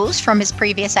he knows from his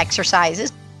previous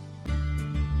exercises.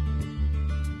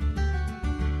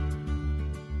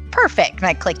 Perfect. And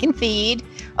I click and feed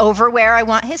over where I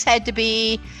want his head to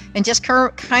be and just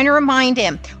kind of remind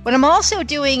him. What I'm also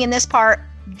doing in this part,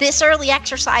 this early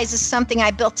exercise is something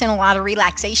I built in a lot of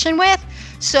relaxation with.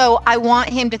 So I want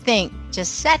him to think,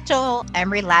 just settle and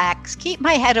relax. Keep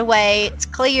my head away. It's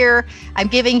clear. I'm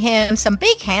giving him some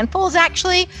big handfuls,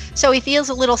 actually, so he feels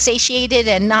a little satiated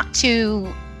and not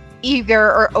too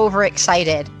eager or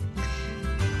overexcited.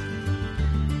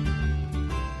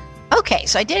 Okay,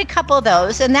 so I did a couple of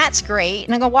those, and that's great.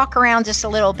 And I'm going to walk around just a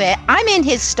little bit. I'm in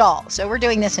his stall, so we're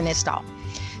doing this in his stall.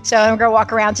 So I'm going to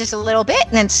walk around just a little bit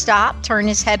and then stop, turn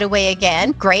his head away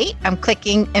again. Great. I'm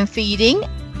clicking and feeding.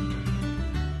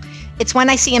 It's when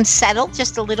I see him settle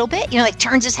just a little bit, like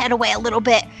turns his head away a little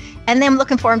bit. And then I'm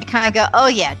looking for him to kind of go, oh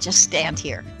yeah, just stand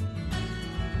here.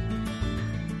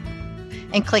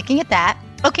 And clicking at that.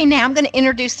 Okay, now I'm going to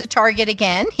introduce the target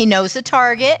again. He knows the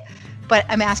target, but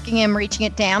I'm asking him, reaching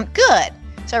it down. Good.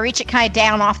 So I reach it kind of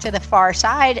down off to the far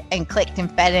side and clicked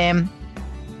and fed him.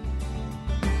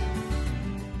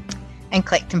 And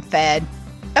clicked and fed.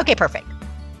 Okay, perfect.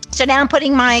 So now I'm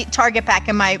putting my target back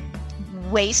in my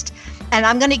waist, and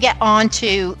I'm going to get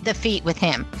onto the feet with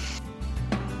him.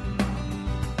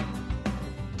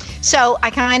 So I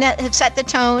kind of have set the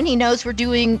tone. He knows we're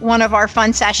doing one of our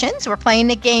fun sessions. We're playing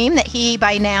the game that he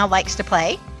by now likes to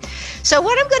play. So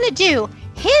what I'm going to do,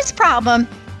 his problem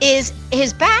is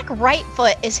his back right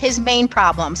foot is his main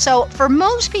problem. So for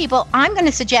most people, I'm going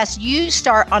to suggest you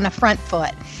start on the front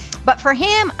foot. But for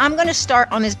him, I'm going to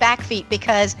start on his back feet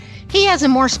because he has a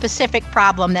more specific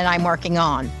problem than I'm working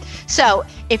on. So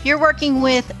if you're working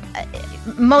with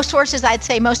most horses, I'd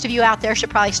say most of you out there should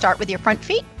probably start with your front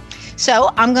feet.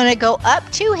 So I'm going to go up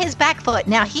to his back foot.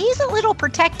 Now, he's a little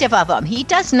protective of them. He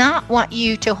does not want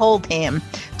you to hold them.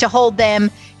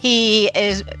 He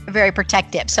is very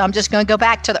protective. So I'm just going to go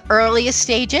back to the earliest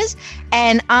stages.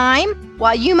 And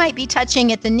while you might be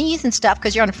touching at the knees and stuff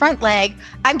because you're on the front leg,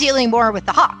 I'm dealing more with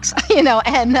the hocks,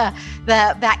 and the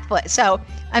back foot. So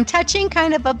I'm touching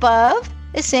kind of above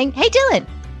this thing. Hey, Dylan,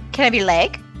 can I have your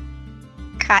leg?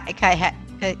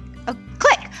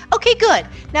 Click. Okay, good.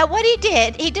 Now what he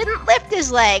didn't lift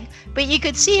his leg, but you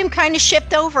could see him kind of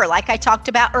shift over like I talked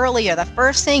about earlier. The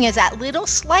first thing is that little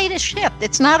slightest shift.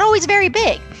 It's not always very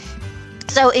big.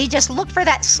 So he just looked for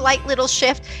that slight little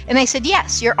shift, and I said,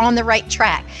 yes, you're on the right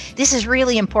track. This is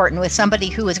really important with somebody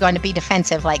who is going to be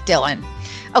defensive like Dylan.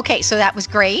 Okay, so that was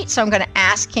great. So I'm going to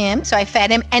ask him. So I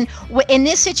fed him. And in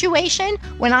this situation,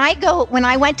 when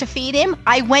I went to feed him,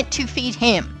 I went to feed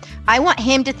him. I want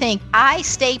him to think, I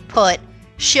stay put,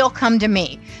 she'll come to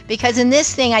me. Because in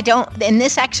this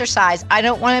exercise, I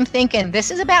don't want him thinking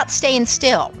this is about staying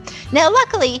still. Now,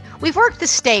 luckily, we've worked the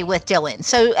stay with Dylan.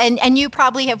 So, and you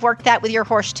probably have worked that with your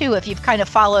horse too, if you've kind of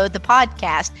followed the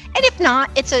podcast. And if not,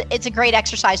 it's a great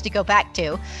exercise to go back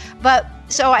to. But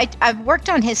so I've worked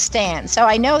on his stand. So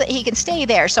I know that he can stay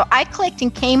there. So I clicked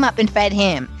and came up and fed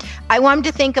him. I want him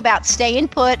to think about staying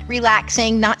put,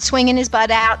 relaxing, not swinging his butt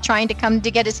out, trying to come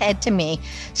to get his head to me.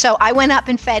 So I went up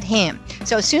and fed him.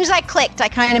 So as soon as I clicked, I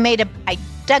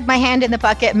dug my hand in the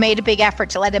bucket and made a big effort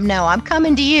to let him know, I'm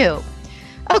coming to you.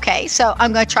 Okay, so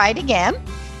I'm going to try it again.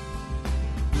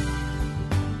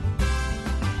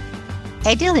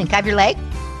 Hey, Dylan, can I have your leg?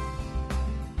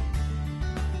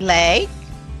 Leg.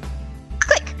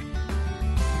 Click.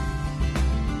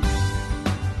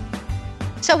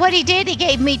 So what he did, he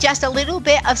gave me just a little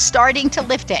bit of starting to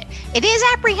lift it. It is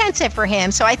apprehensive for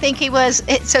him, so I think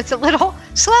so it's a little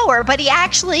slower, but he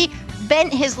actually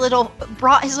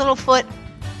brought his little foot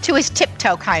to his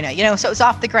tiptoe kind of, so it was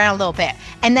off the ground a little bit.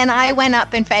 And then I went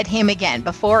up and fed him again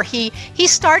before he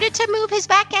started to move his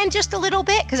back end just a little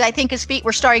bit because I think his feet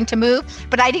were starting to move,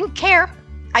 but I didn't care.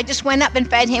 I just went up and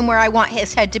fed him where I want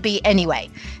his head to be anyway.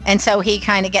 And so he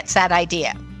kind of gets that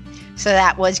idea. So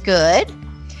that was good.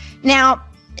 Now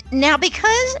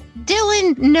because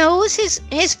Dylan knows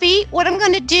his feet, what I'm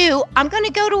going to do, I'm going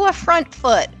to go to a front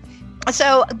foot.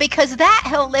 So because that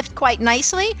he'll lift quite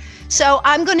nicely. So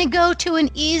I'm going to go to an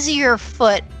easier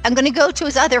foot. I'm going to go to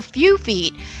his other few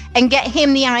feet and get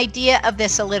him the idea of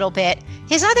this a little bit.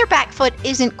 His other back foot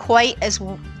isn't quite as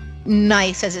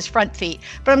nice as his front feet,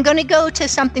 but I'm going to go to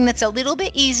something that's a little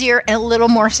bit easier and a little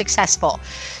more successful.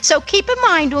 So keep in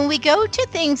mind when we go to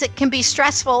things that can be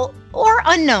stressful or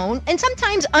unknown, and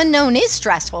sometimes unknown is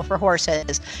stressful for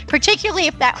horses, particularly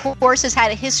if that horse has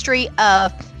had a history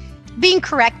of being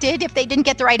corrected. If they didn't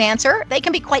get the right answer, they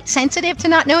can be quite sensitive to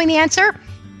not knowing the answer.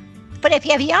 But if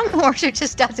you have a young horse who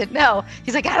just doesn't know,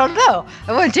 he's like, I don't know.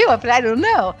 I want to do it, but I don't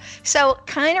know. So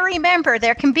kind of remember,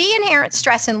 there can be inherent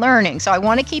stress in learning. So I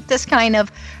want to keep this kind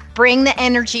of bring the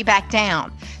energy back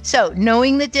down. So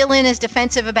knowing that Dylan is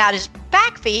defensive about his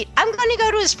back feet, I'm going to go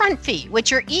to his front feet,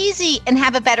 which are easy and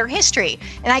have a better history.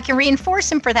 And I can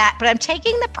reinforce him for that, but I'm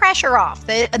taking the pressure off,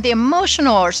 the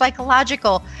emotional or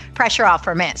psychological pressure off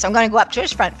for a minute. So I'm going to go up to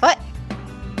his front foot.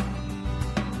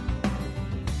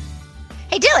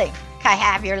 Hey, Dylan. Can I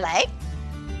have your leg?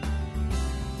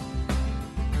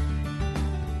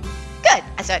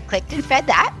 Good. So I clicked and fed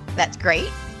that. That's great.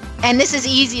 And this is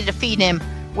easy to feed him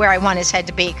where I want his head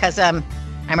to be because I'm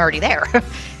already there.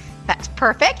 That's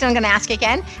perfect. I'm going to ask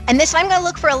again. And this I'm going to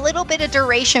look for a little bit of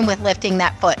duration with lifting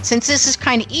that foot. Since this is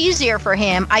kind of easier for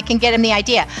him, I can get him the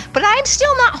idea. But I'm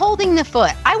still not holding the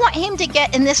foot. I want him to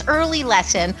get in this early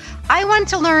lesson. I want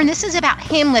to learn this is about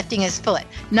him lifting his foot,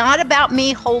 not about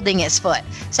me holding his foot.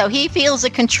 So he feels the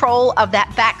control of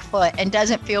that back foot and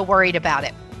doesn't feel worried about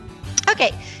it.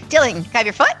 Okay, Dylan, can I have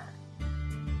your foot?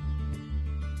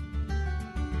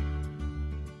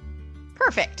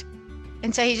 Perfect.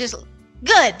 And so he just...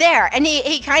 Good, there. And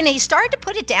he started to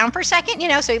put it down for a second,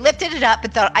 so he lifted it up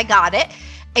and thought, I got it.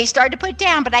 And he started to put it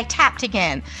down, but I tapped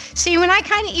again. See, when I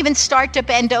kind of even start to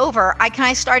bend over, I kind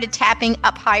of started tapping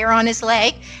up higher on his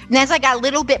leg. And as I got a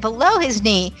little bit below his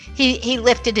knee, he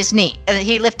lifted his knee,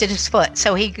 he lifted his foot.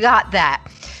 So he got that.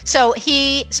 So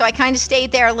I kind of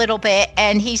stayed there a little bit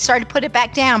and he started to put it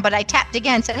back down, but I tapped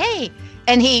again, said, hey,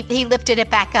 and he lifted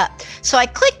it back up. So I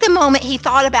clicked the moment he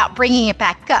thought about bringing it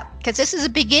back up, because this is the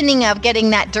beginning of getting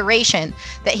that duration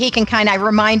that he can I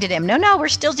reminded him, no, we're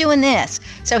still doing this.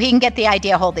 So he can get the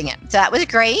idea holding it. So that was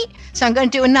great. So I'm going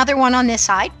to do another one on this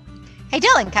side. Hey,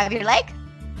 Dylan, can I have your leg?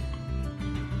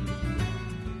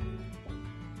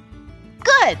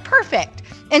 Good, perfect.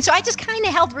 And so I just kind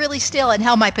of held really still and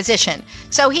held my position.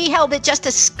 So he held it just a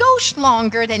skosh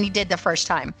longer than he did the first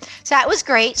time. So that was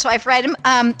great. So I've fed him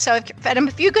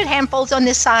a few good handfuls on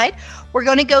this side. We're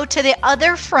going to go to the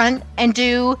other front and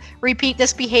repeat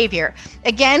this behavior.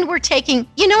 Again, we're taking,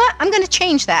 you know what? I'm going to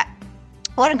change that.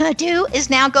 What I'm going to do is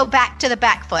now go back to the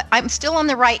back foot. I'm still on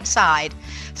the right side.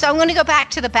 So I'm going to go back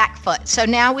to the back foot. So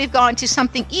now we've gone to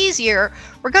something easier.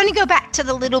 We're going to go back to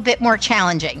the little bit more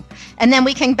challenging. And then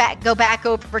we can go back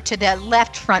over to the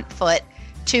left front foot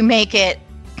to make it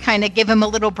kind of give him a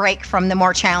little break from the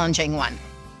more challenging one.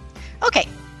 Okay,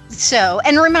 so,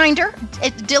 and a reminder,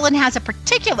 Dylan has a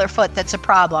particular foot that's a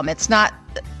problem. It's not,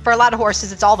 for a lot of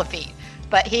horses, it's all the feet,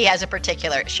 but he has a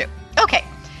particular issue. Okay,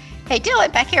 hey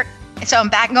Dylan, back here. So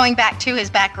I'm going back to his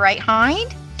back right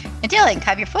hind. And Dylan, can I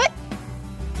have your foot?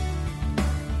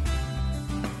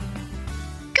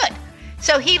 Good.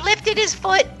 So he lifted his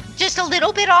foot just a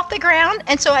little bit off the ground,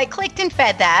 and so I clicked and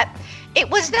fed that. It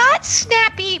was not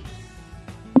snappy,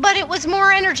 but it was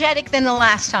more energetic than the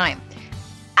last time.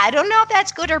 I don't know if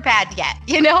that's good or bad yet.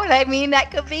 You know what I mean? That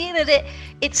could be that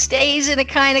it stays in a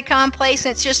kind of calm place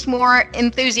and it's just more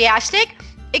enthusiastic.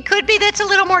 It could be that's a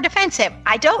little more defensive.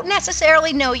 I don't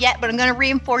necessarily know yet, but I'm going to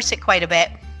reinforce it quite a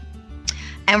bit.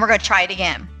 And we're going to try it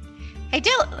again. Hey,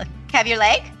 Dylan, have your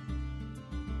leg?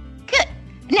 Good.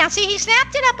 Now, see, he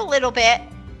snapped it up a little bit,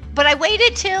 but I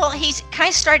waited till he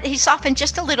softened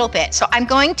just a little bit. So I'm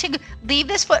going to leave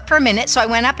this foot for a minute. So I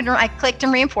went up and I clicked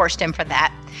and reinforced him for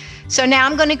that. So now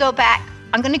I'm going to go back.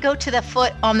 I'm going to go to the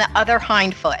foot on the other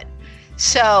hind foot.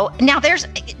 So now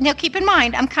keep in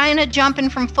mind, I'm kind of jumping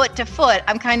from foot to foot.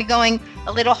 I'm kind of going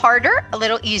a little harder, a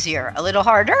little easier, a little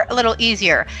harder, a little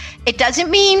easier. It doesn't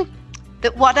mean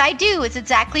that what I do is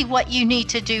exactly what you need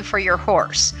to do for your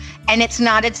horse. And it's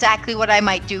not exactly what I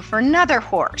might do for another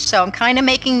horse. So I'm kind of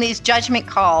making these judgment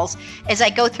calls as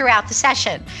I go throughout the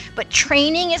session. But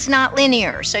training is not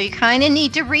linear. So you kind of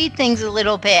need to read things a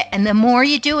little bit. And the more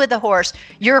you do with the horse,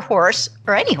 your horse,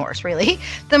 or any horse really,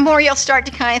 the more you'll start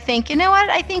to kind of think, you know what,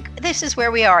 I think this is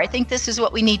where we are. I think this is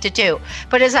what we need to do.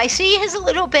 But as I see his a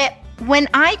little bit, when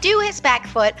I do his back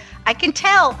foot, I can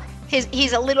tell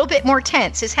he's a little bit more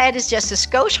tense. His head is just a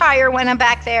skosh higher when I'm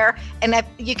back there, and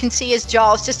you can see his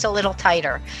jaw is just a little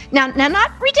tighter. Now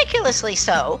not ridiculously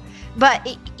so,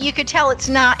 but you could tell it's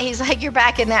not. He's like, you're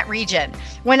back in that region.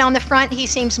 When on the front, he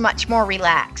seems much more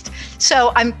relaxed.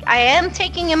 So I am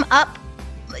taking him up,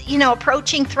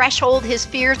 approaching threshold, his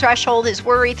fear threshold, his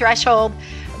worry threshold,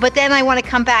 but then I want to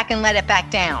come back and let it back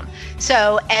down.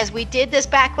 So as we did this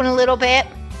back one a little bit,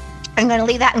 I'm going to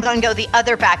leave that and going to go the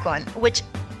other back one, which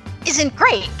isn't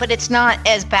great, but it's not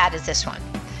as bad as this one.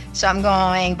 So I'm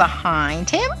going behind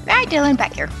him. All right, Dylan,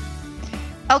 back here.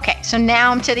 Okay, so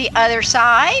now I'm to the other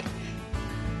side.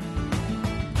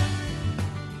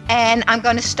 And I'm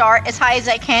going to start as high as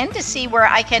I can to see where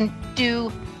I can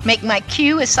make my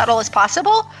cue as subtle as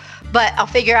possible. But I'll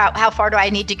figure out how far do I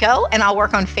need to go, and I'll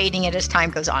work on fading it as time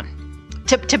goes on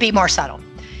to be more subtle.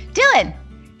 Dylan,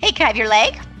 hey, can I have your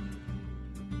leg?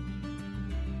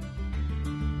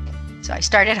 So I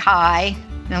started high,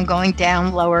 and I'm going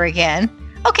down lower again.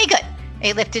 Okay, good.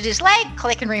 He lifted his leg,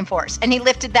 click and reinforce. And he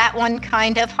lifted that one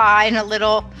kind of high and a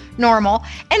little normal.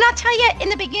 And I'll tell you, in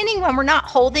the beginning, when we're not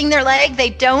holding their leg, they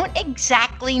don't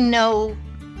exactly know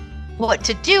what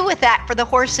to do with that for the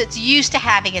horse that's used to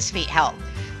having his feet held.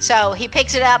 So he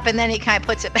picks it up and then he kind of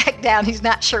puts it back down. He's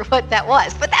not sure what that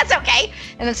was, but that's okay.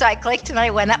 And then so I clicked and I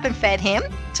went up and fed him.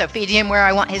 So feeding him where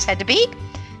I want his head to be.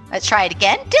 Let's try it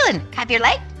again. Dylan, have your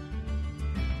leg.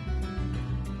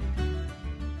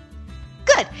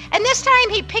 Good. And this time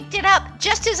he picked it up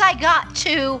just as I got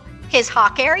to his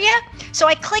hock area. So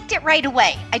I clicked it right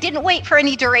away. I didn't wait for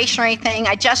any duration or anything.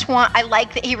 I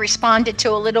like that he responded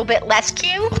to a little bit less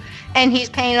cue and he's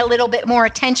paying a little bit more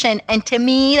attention. And to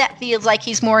me, that feels like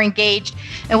he's more engaged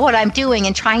in what I'm doing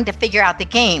and trying to figure out the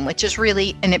game, which is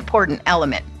really an important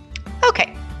element.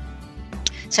 Okay.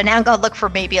 So now I'm going to look for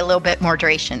maybe a little bit more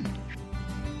duration.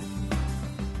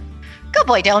 Good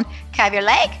boy, Dylan. Can I have your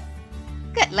leg?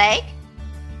 Good leg.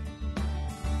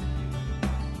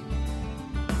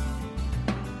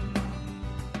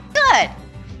 Good.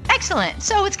 Excellent.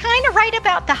 So it's kind of right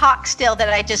about the hock still that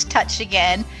I just touched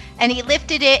again. And he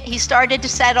lifted it. He started to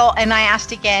settle. And I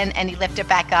asked again. And he lifted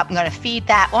back up. I'm going to feed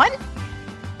that one.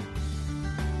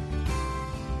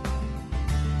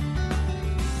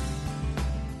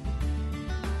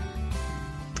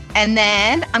 And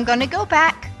then I'm going to go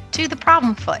back to the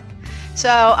problem foot. So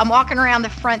I'm walking around the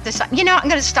front this side. I'm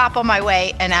going to stop on my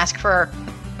way and ask for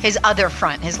his other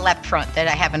front, his left front that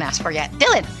I haven't asked for yet.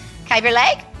 Dylan, can I have your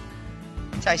leg?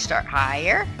 So I start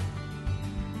higher.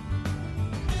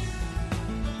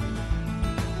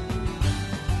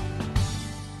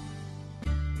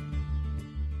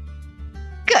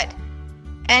 Good.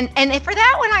 And for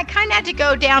that one, I kind of had to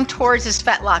go down towards his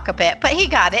fetlock a bit, but he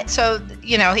got it. So,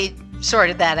 he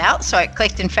sorted that out. So I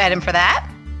clicked and fed him for that.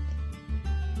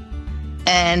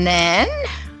 And then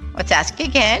let's ask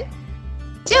again.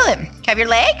 Dylan, can I have your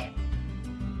leg?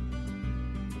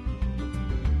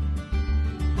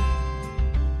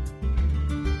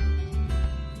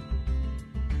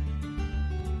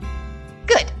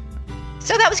 Good.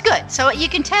 So that was good. So you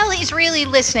can tell he's really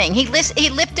listening. He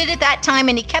lifted it that time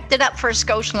and he kept it up for a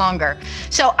skosh longer.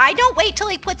 So I don't wait till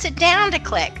he puts it down to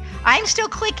click. I'm still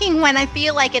clicking when I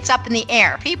feel like it's up in the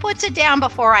air. If he puts it down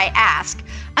before I ask,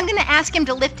 I'm going to ask him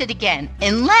to lift it again,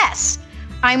 unless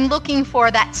I'm looking for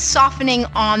that softening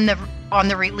on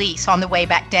the release on the way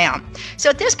back down. So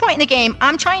at this point in the game,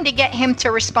 I'm trying to get him to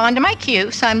respond to my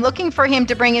cue. So I'm looking for him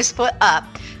to bring his foot up.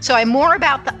 So I'm more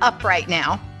about the up right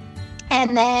now.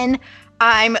 And then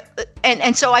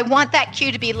so I want that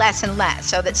cue to be less and less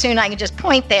so that soon I can just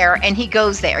point there and he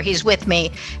goes there. He's with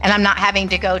me and I'm not having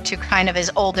to go to kind of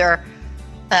his older,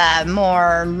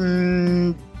 more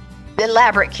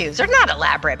elaborate cues. Or not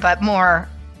elaborate, but more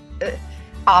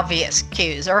obvious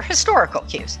cues or historical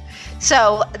cues.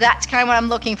 So that's kind of what I'm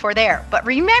looking for there. But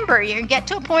remember, you can get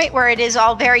to a point where it is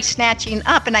all very snatching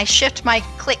up and I shift my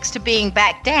clicks to being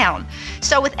back down.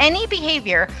 So with any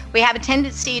behavior, we have a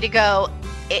tendency to go,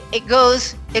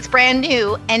 it's brand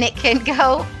new and it can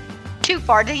go too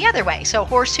far to the other way. So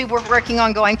horse who we're working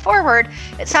on going forward,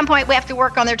 at some point we have to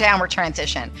work on their downward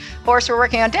transition. Horse we're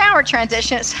working on downward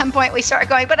transition, at some point we start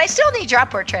going, but I still need your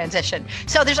upward transition.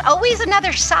 So there's always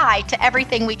another side to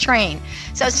everything we train.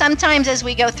 So sometimes as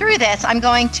we go through this, I'm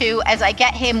going to, as I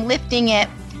get him lifting it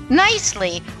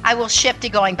nicely, I will shift to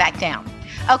going back down.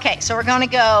 Okay, so we're going to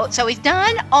go, so he's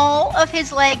done all of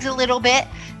his legs a little bit.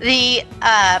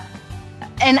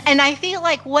 And I feel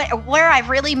like where I've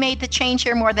really made the change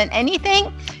here more than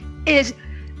anything is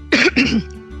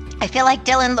I feel like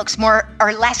Dylan looks more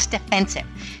or less defensive,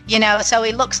 so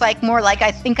he looks like more like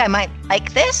I think I might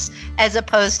like this as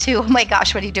opposed to, oh my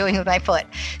gosh, what are you doing with my foot?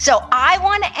 So I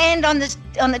want to end on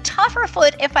the tougher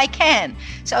foot if I can.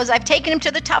 So as I've taken him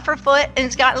to the tougher foot and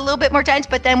it's gotten a little bit more tense,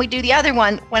 but then we do the other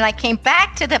one. When I came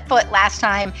back to the foot last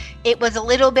time, it was a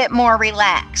little bit more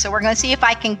relaxed. So we're going to see if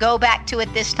I can go back to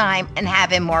it this time and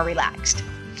have him more relaxed.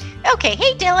 Okay,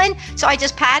 hey Dylan. So I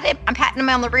just I'm patting him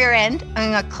on the rear end.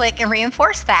 I'm going to click and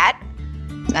reinforce that.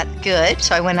 That's good.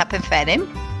 So I went up and fed him.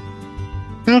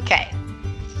 Okay.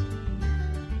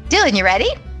 Dylan, you ready?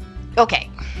 Okay.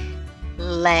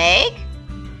 Leg.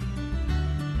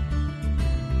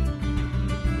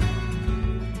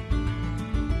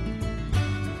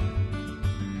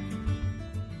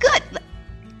 Good.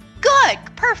 Good.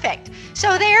 Perfect.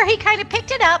 So there he kind of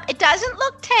picked it up. It doesn't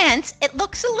look tense. It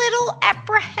looks a little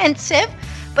apprehensive.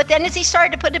 But then as he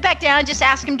started to put it back down, I just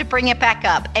asked him to bring it back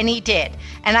up. And he did.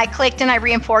 And I clicked and I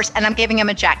reinforced, and I'm giving him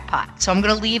a jackpot. So I'm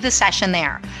going to leave the session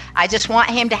there. I just want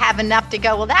him to have enough to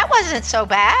go, well, that wasn't so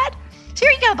bad. So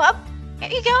here you go, bub. Here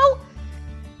you go.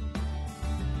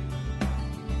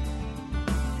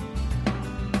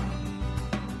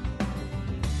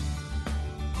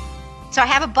 So I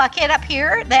have a bucket up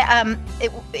here that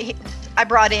I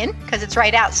brought in because it's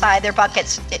right outside. Their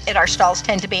buckets at our stalls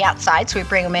tend to be outside, so we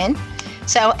bring them in.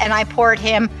 So, and I poured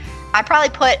him, I probably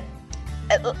put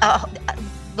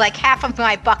like half of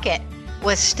my bucket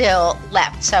was still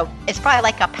left. So it's probably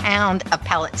like a pound of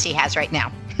pellets he has right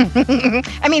now.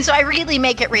 I mean, so I really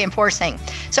make it reinforcing.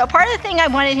 So part of the thing I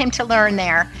wanted him to learn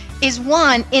there is,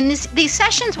 one, in these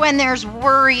sessions when there's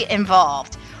worry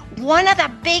involved, one of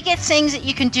the biggest things that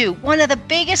you can do, one of the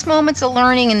biggest moments of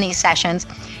learning in these sessions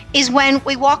is when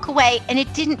we walk away and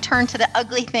it didn't turn to the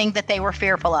ugly thing that they were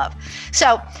fearful of.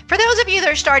 So for those of you that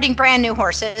are starting brand new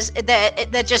horses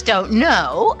that just don't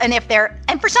know, and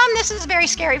for some, this is very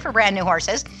scary for brand new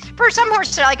horses. For some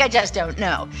horses, they're like, I just don't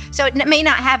know. So it may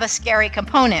not have a scary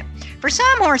component. For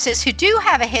some horses who do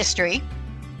have a history,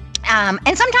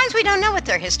 and sometimes we don't know what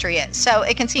their history is. So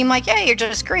it can seem like, yeah, you're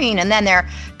just green. And then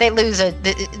they lose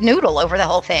the noodle over the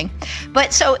whole thing.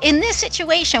 But so in this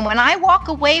situation, when I walk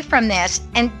away from this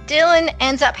and Dylan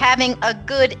ends up having a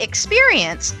good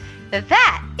experience,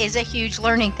 that is a huge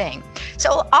learning thing.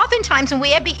 So oftentimes when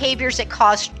we have behaviors that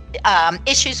cause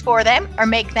issues for them or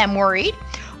make them worried,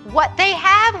 what they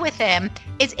have with them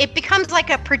is it becomes like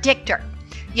a predictor.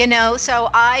 You know, so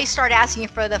I start asking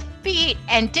for the feet,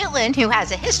 and Dylan, who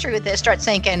has a history with this, starts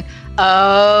thinking,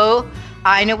 oh,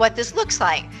 I know what this looks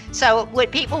like. So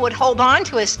people would hold on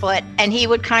to his foot, and he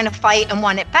would kind of fight and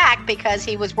want it back because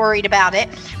he was worried about it,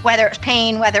 whether it's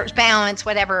pain, whether it's balance,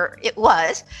 whatever it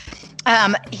was.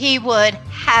 He would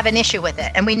have an issue with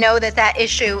it. And we know that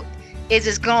issue is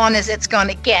as gone as it's going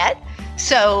to get.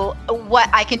 So what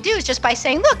I can do is just by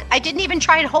saying, look, I didn't even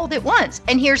try to hold it once,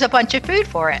 and here's a bunch of food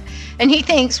for it. And he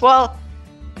thinks, well,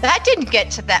 that didn't get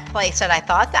to that place that I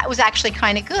thought. That was actually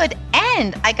kind of good,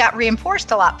 and I got reinforced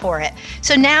a lot for it.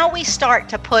 So now we start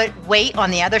to put weight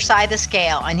on the other side of the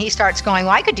scale, and he starts going,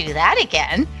 well, I could do that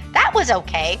again. That was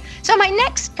okay. So my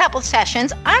next couple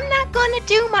sessions, I'm not going to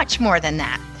do much more than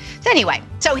that. So anyway,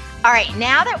 all right,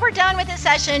 now that we're done with this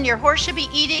session, your horse should be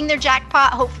eating their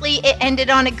jackpot. Hopefully it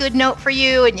ended on a good note for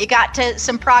you and you got to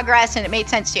some progress and it made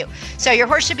sense to you. So your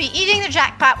horse should be eating their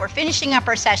jackpot. We're finishing up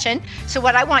our session. So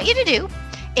what I want you to do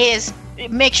is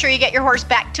make sure you get your horse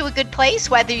back to a good place,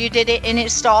 whether you did it in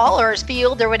his stall or his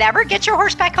field or whatever. Get your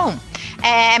horse back home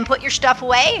and put your stuff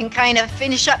away and kind of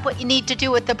finish up what you need to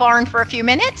do with the barn for a few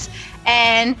minutes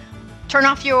and turn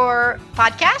off your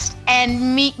podcast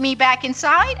and meet me back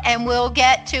inside, and we'll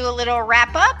get to a little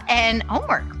wrap up and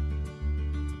homework.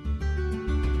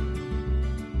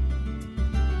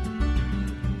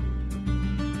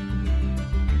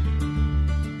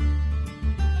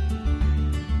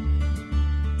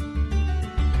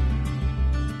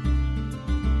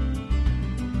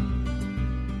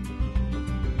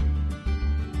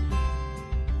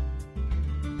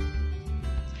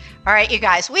 All right, you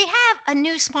guys, we have a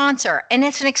new sponsor, and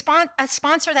it's a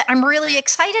sponsor that I'm really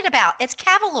excited about. It's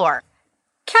Cavalor.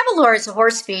 Cavalor is a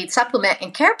horse feed, supplement,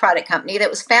 and care product company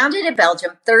that was founded in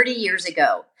Belgium 30 years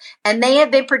ago, and they have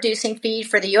been producing feed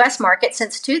for the U.S. market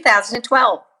since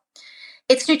 2012.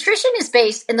 Its nutrition is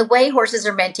based in the way horses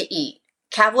are meant to eat.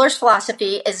 Cavalor's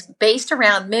philosophy is based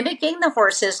around mimicking the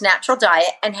horse's natural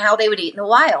diet and how they would eat in the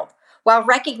wild, while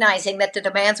recognizing that the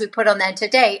demands we put on them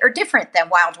today are different than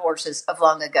wild horses of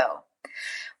long ago.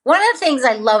 One of the things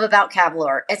I love about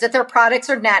Cavalor is that their products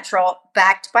are natural,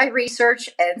 backed by research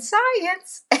and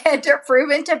science, and are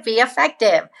proven to be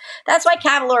effective. That's why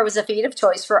Cavalor was a feed of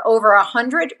choice for over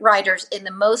 100 riders in the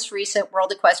most recent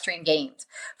World Equestrian Games,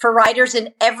 for riders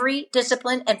in every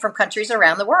discipline and from countries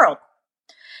around the world.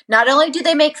 Not only do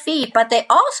they make feed, but they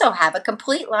also have a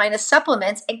complete line of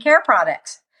supplements and care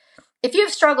products. If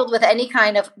you've struggled with any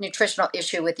kind of nutritional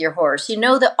issue with your horse, you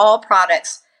know that all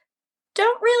products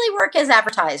don't really work as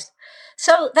advertised.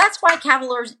 So that's why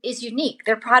Cavalor is unique.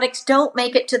 Their products don't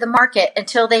make it to the market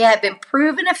until they have been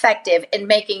proven effective in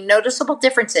making noticeable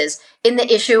differences in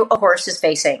the issue a horse is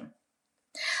facing.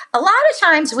 A lot of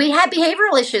times we have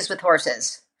behavioral issues with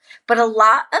horses, but a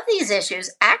lot of these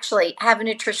issues actually have a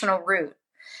nutritional root.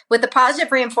 With the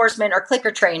positive reinforcement or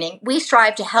clicker training, we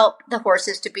strive to help the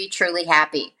horses to be truly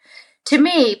happy. To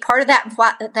me, part of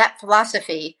that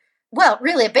philosophy, well,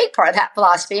 really a big part of that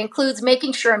philosophy includes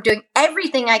making sure I'm doing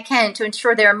everything I can to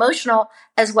ensure their emotional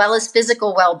as well as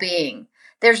physical well-being.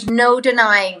 There's no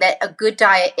denying that a good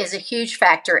diet is a huge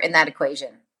factor in that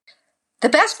equation. The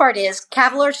best part is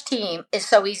Cavalior's team is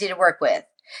so easy to work with.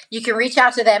 You can reach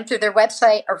out to them through their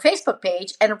website or Facebook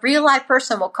page, and a real live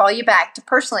person will call you back to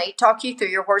personally talk you through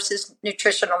your horse's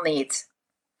nutritional needs.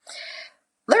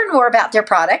 Learn more about their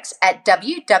products at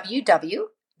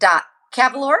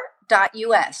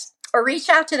www.cavalior.us or reach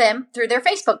out to them through their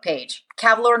Facebook page,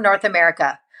 Cavalior North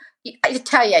America. I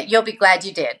tell you, you'll be glad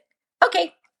you did.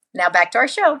 Okay, now back to our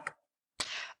show.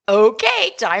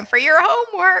 Okay, time for your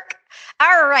homework.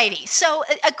 All righty. So,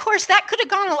 of course, that could have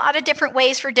gone a lot of different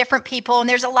ways for different people. And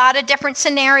there's a lot of different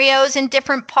scenarios and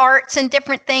different parts and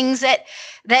different things that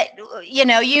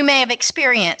you may have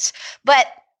experienced. But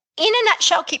in a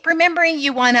nutshell, keep remembering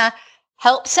you want to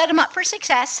help set them up for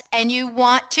success, and you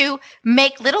want to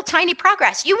make little tiny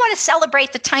progress. You want to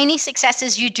celebrate the tiny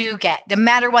successes you do get, no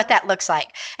matter what that looks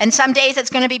like. And some days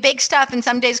it's going to be big stuff, and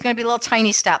some days it's going to be little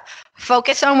tiny stuff.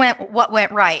 Focus on what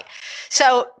went right.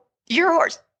 So your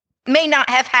horse may not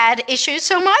have had issues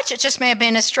so much. It just may have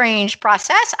been a strange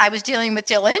process. I was dealing with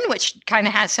Dylan, which kind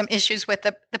of has some issues with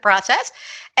the process.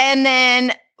 And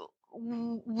then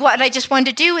what I just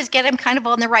wanted to do is get him kind of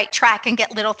on the right track and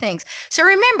get little things. So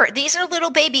remember, these are little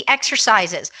baby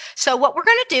exercises. So what we're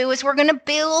going to do is I'm going to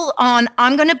build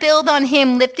on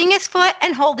him lifting his foot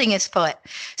and holding his foot.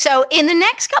 So in the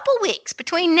next couple weeks,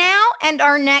 between now and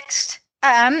our next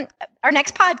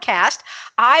podcast,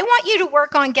 I want you to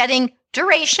work on getting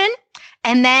duration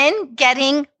and then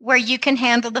getting where you can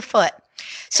handle the foot.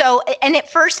 So, and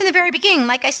at first in the very beginning,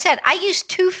 like I said, I use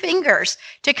 2 fingers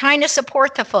to kind of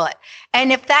support the foot.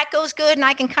 And if that goes good and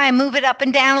I can kind of move it up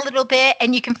and down a little bit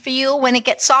and you can feel when it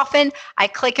gets softened, I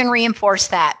click and reinforce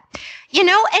that.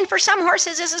 And for some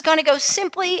horses, this is going to go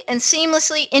simply and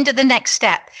seamlessly into the next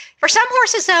step. For some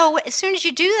horses, though, as soon as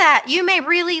you do that, you may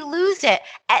really lose it.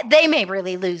 They may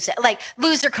really lose it, like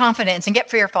lose their confidence and get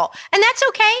fearful. And that's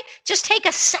okay. Just take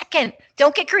a second.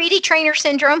 Don't get greedy trainer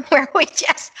syndrome where we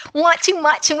just want too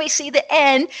much and we see the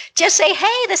end. Just say,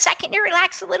 hey, the second you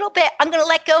relax a little bit, I'm going to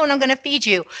let go and I'm going to feed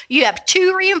you. You have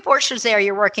 2 reinforcers there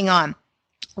you're working on.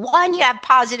 1, you have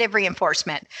positive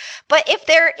reinforcement. But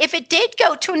if it did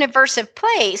go to an aversive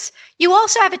place, you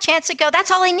also have a chance to go,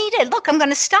 that's all I needed. Look, I'm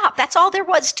going to stop. That's all there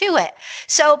was to it.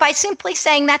 So by simply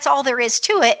saying that's all there is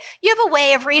to it, you have a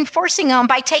way of reinforcing them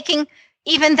by taking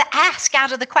even the ask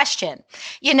out of the question.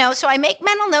 So I make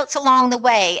mental notes along the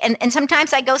way. And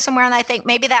sometimes I go somewhere and I think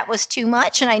maybe that was too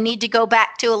much and I need to go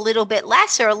back to a little bit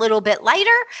less or a little bit lighter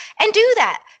and do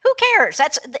that. Who cares?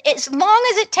 That's as long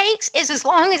as it takes is as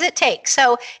long as it takes.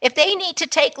 So if they need to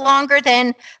take longer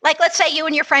than, like, let's say you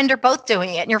and your friend are both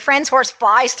doing it and your friend's horse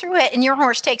flies through it and your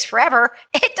horse takes forever,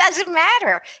 it doesn't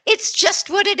matter. It's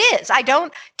just what it is.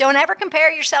 Don't ever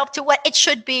compare yourself to what it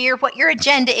should be or what your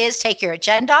agenda is. Take your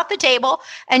agenda off the table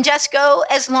and just go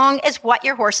as long as what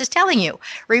your horse is telling you.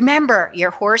 Remember,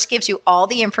 your horse gives you all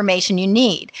the information you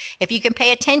need. If you can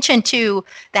pay attention to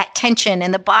that tension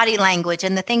and the body language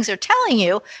and the things they're telling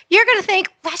you, you're going to think,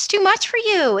 that's too much for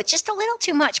you. It's just a little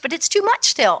too much, but it's too much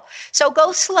still. So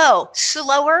go slow.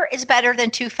 Slower is better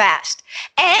than too fast.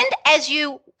 And as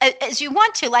you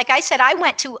want to, like I said, I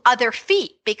went to other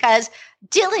feet because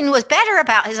Dylan was better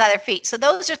about his other feet. So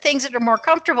those are things that are more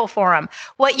comfortable for him.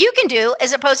 What you can do,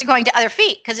 as opposed to going to other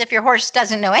feet, because if your horse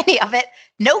doesn't know any of it,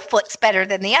 no foot's better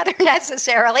than the other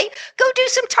necessarily. Go do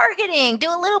some targeting. Do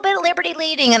a little bit of liberty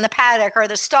leading in the paddock or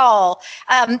the stall.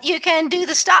 You can do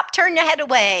the stop, turn your head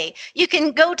away. You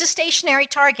can go to stationary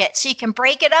target. So you can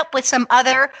break it up with some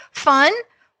other fun,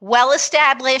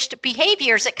 well-established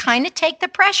behaviors that kind of take the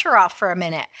pressure off for a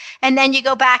minute. And then you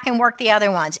go back and work the other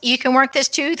ones. You can work this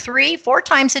 2, 3, 4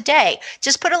 times a day.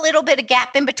 Just put a little bit of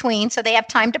gap in between so they have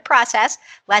time to process.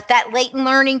 Let that latent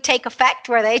learning take effect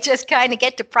where they just kind of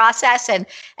get to process, and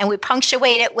we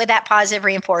punctuate it with that positive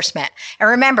reinforcement. And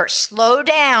remember, slow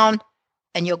down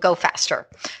and you'll go faster.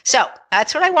 So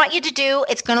that's what I want you to do.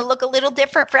 It's going to look a little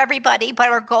different for everybody, but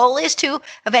our goal is to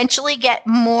eventually get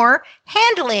more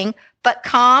handling. But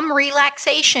calm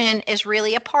relaxation is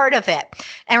really a part of it.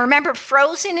 And remember,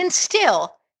 frozen and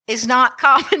still is not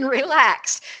calm and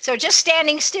relaxed. So just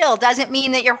standing still doesn't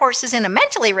mean that your horse is in a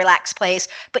mentally relaxed place,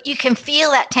 but you can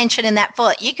feel that tension in that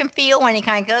foot. You can feel when he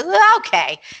kind of goes,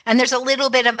 okay. And there's a little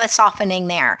bit of a softening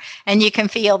there, and you can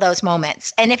feel those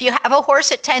moments. And if you have a horse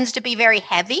that tends to be very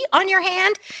heavy on your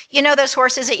hand, you know, those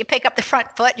horses that you pick up the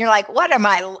front foot and you're like, what am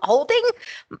I holding?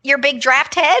 Your big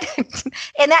draft head?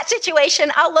 In that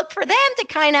situation, I'll look for them to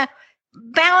kind of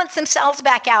balance themselves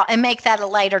back out and make that a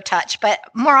lighter touch. But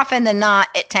more often than not,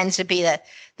 it tends to be the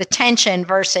tension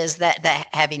versus the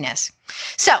heaviness.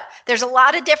 So there's a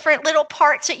lot of different little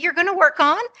parts that you're going to work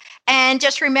on. And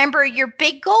just remember your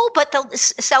big goal, but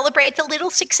celebrate the little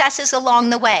successes along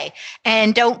the way.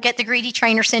 And don't get the greedy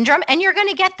trainer syndrome, and you're going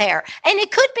to get there. And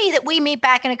it could be that we meet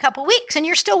back in a couple weeks and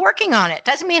you're still working on it.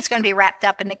 Doesn't mean it's going to be wrapped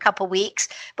up in a couple weeks,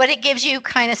 but it gives you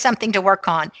kind of something to work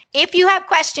on. If you have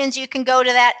questions, you can go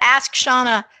to that Ask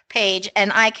Shauna page,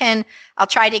 and I'll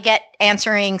try to get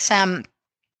answering some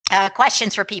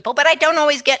questions for people, but I don't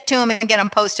always get to them and get them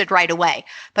posted right away.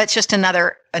 But it's just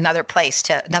another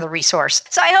resource.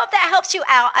 So I hope that helps you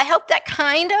out. I hope that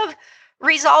kind of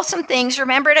resolves some things.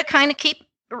 Remember to kind of keep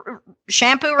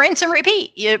shampoo, rinse, and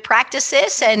repeat. You practice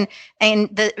this and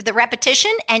the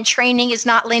repetition, and training is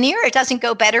not linear. It doesn't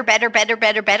go better.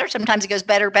 Sometimes it goes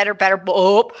better.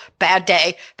 Oh, bad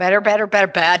day. Better,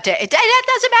 bad day. That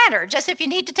doesn't matter. Just if you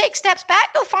need to take steps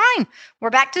back, go fine. We're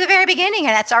back to the very beginning,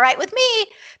 and that's all right with me,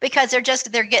 because they're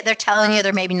telling you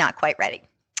they're maybe not quite ready.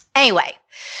 Anyway,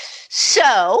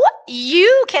 so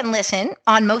you can listen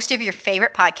on most of your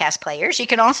favorite podcast players. You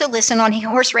can also listen on the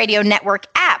Horse Radio Network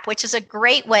app, which is a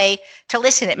great way to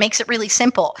listen. It makes it really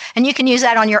simple. And you can use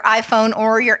that on your iPhone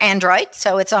or your Android.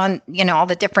 So it's on, all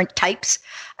the different types.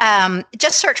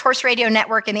 Just search Horse Radio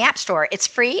Network in the App Store. It's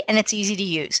free and it's easy to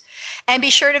use. And be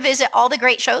sure to visit all the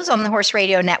great shows on the Horse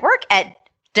Radio Network at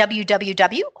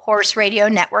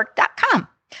www.horseradionetwork.com.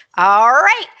 All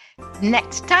right.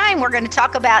 Next time, we're going to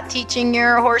talk about teaching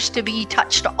your horse to be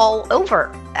touched all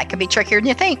over. That can be trickier than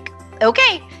you think.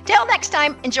 Okay, till next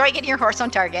time, enjoy getting your horse on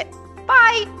target.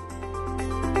 Bye.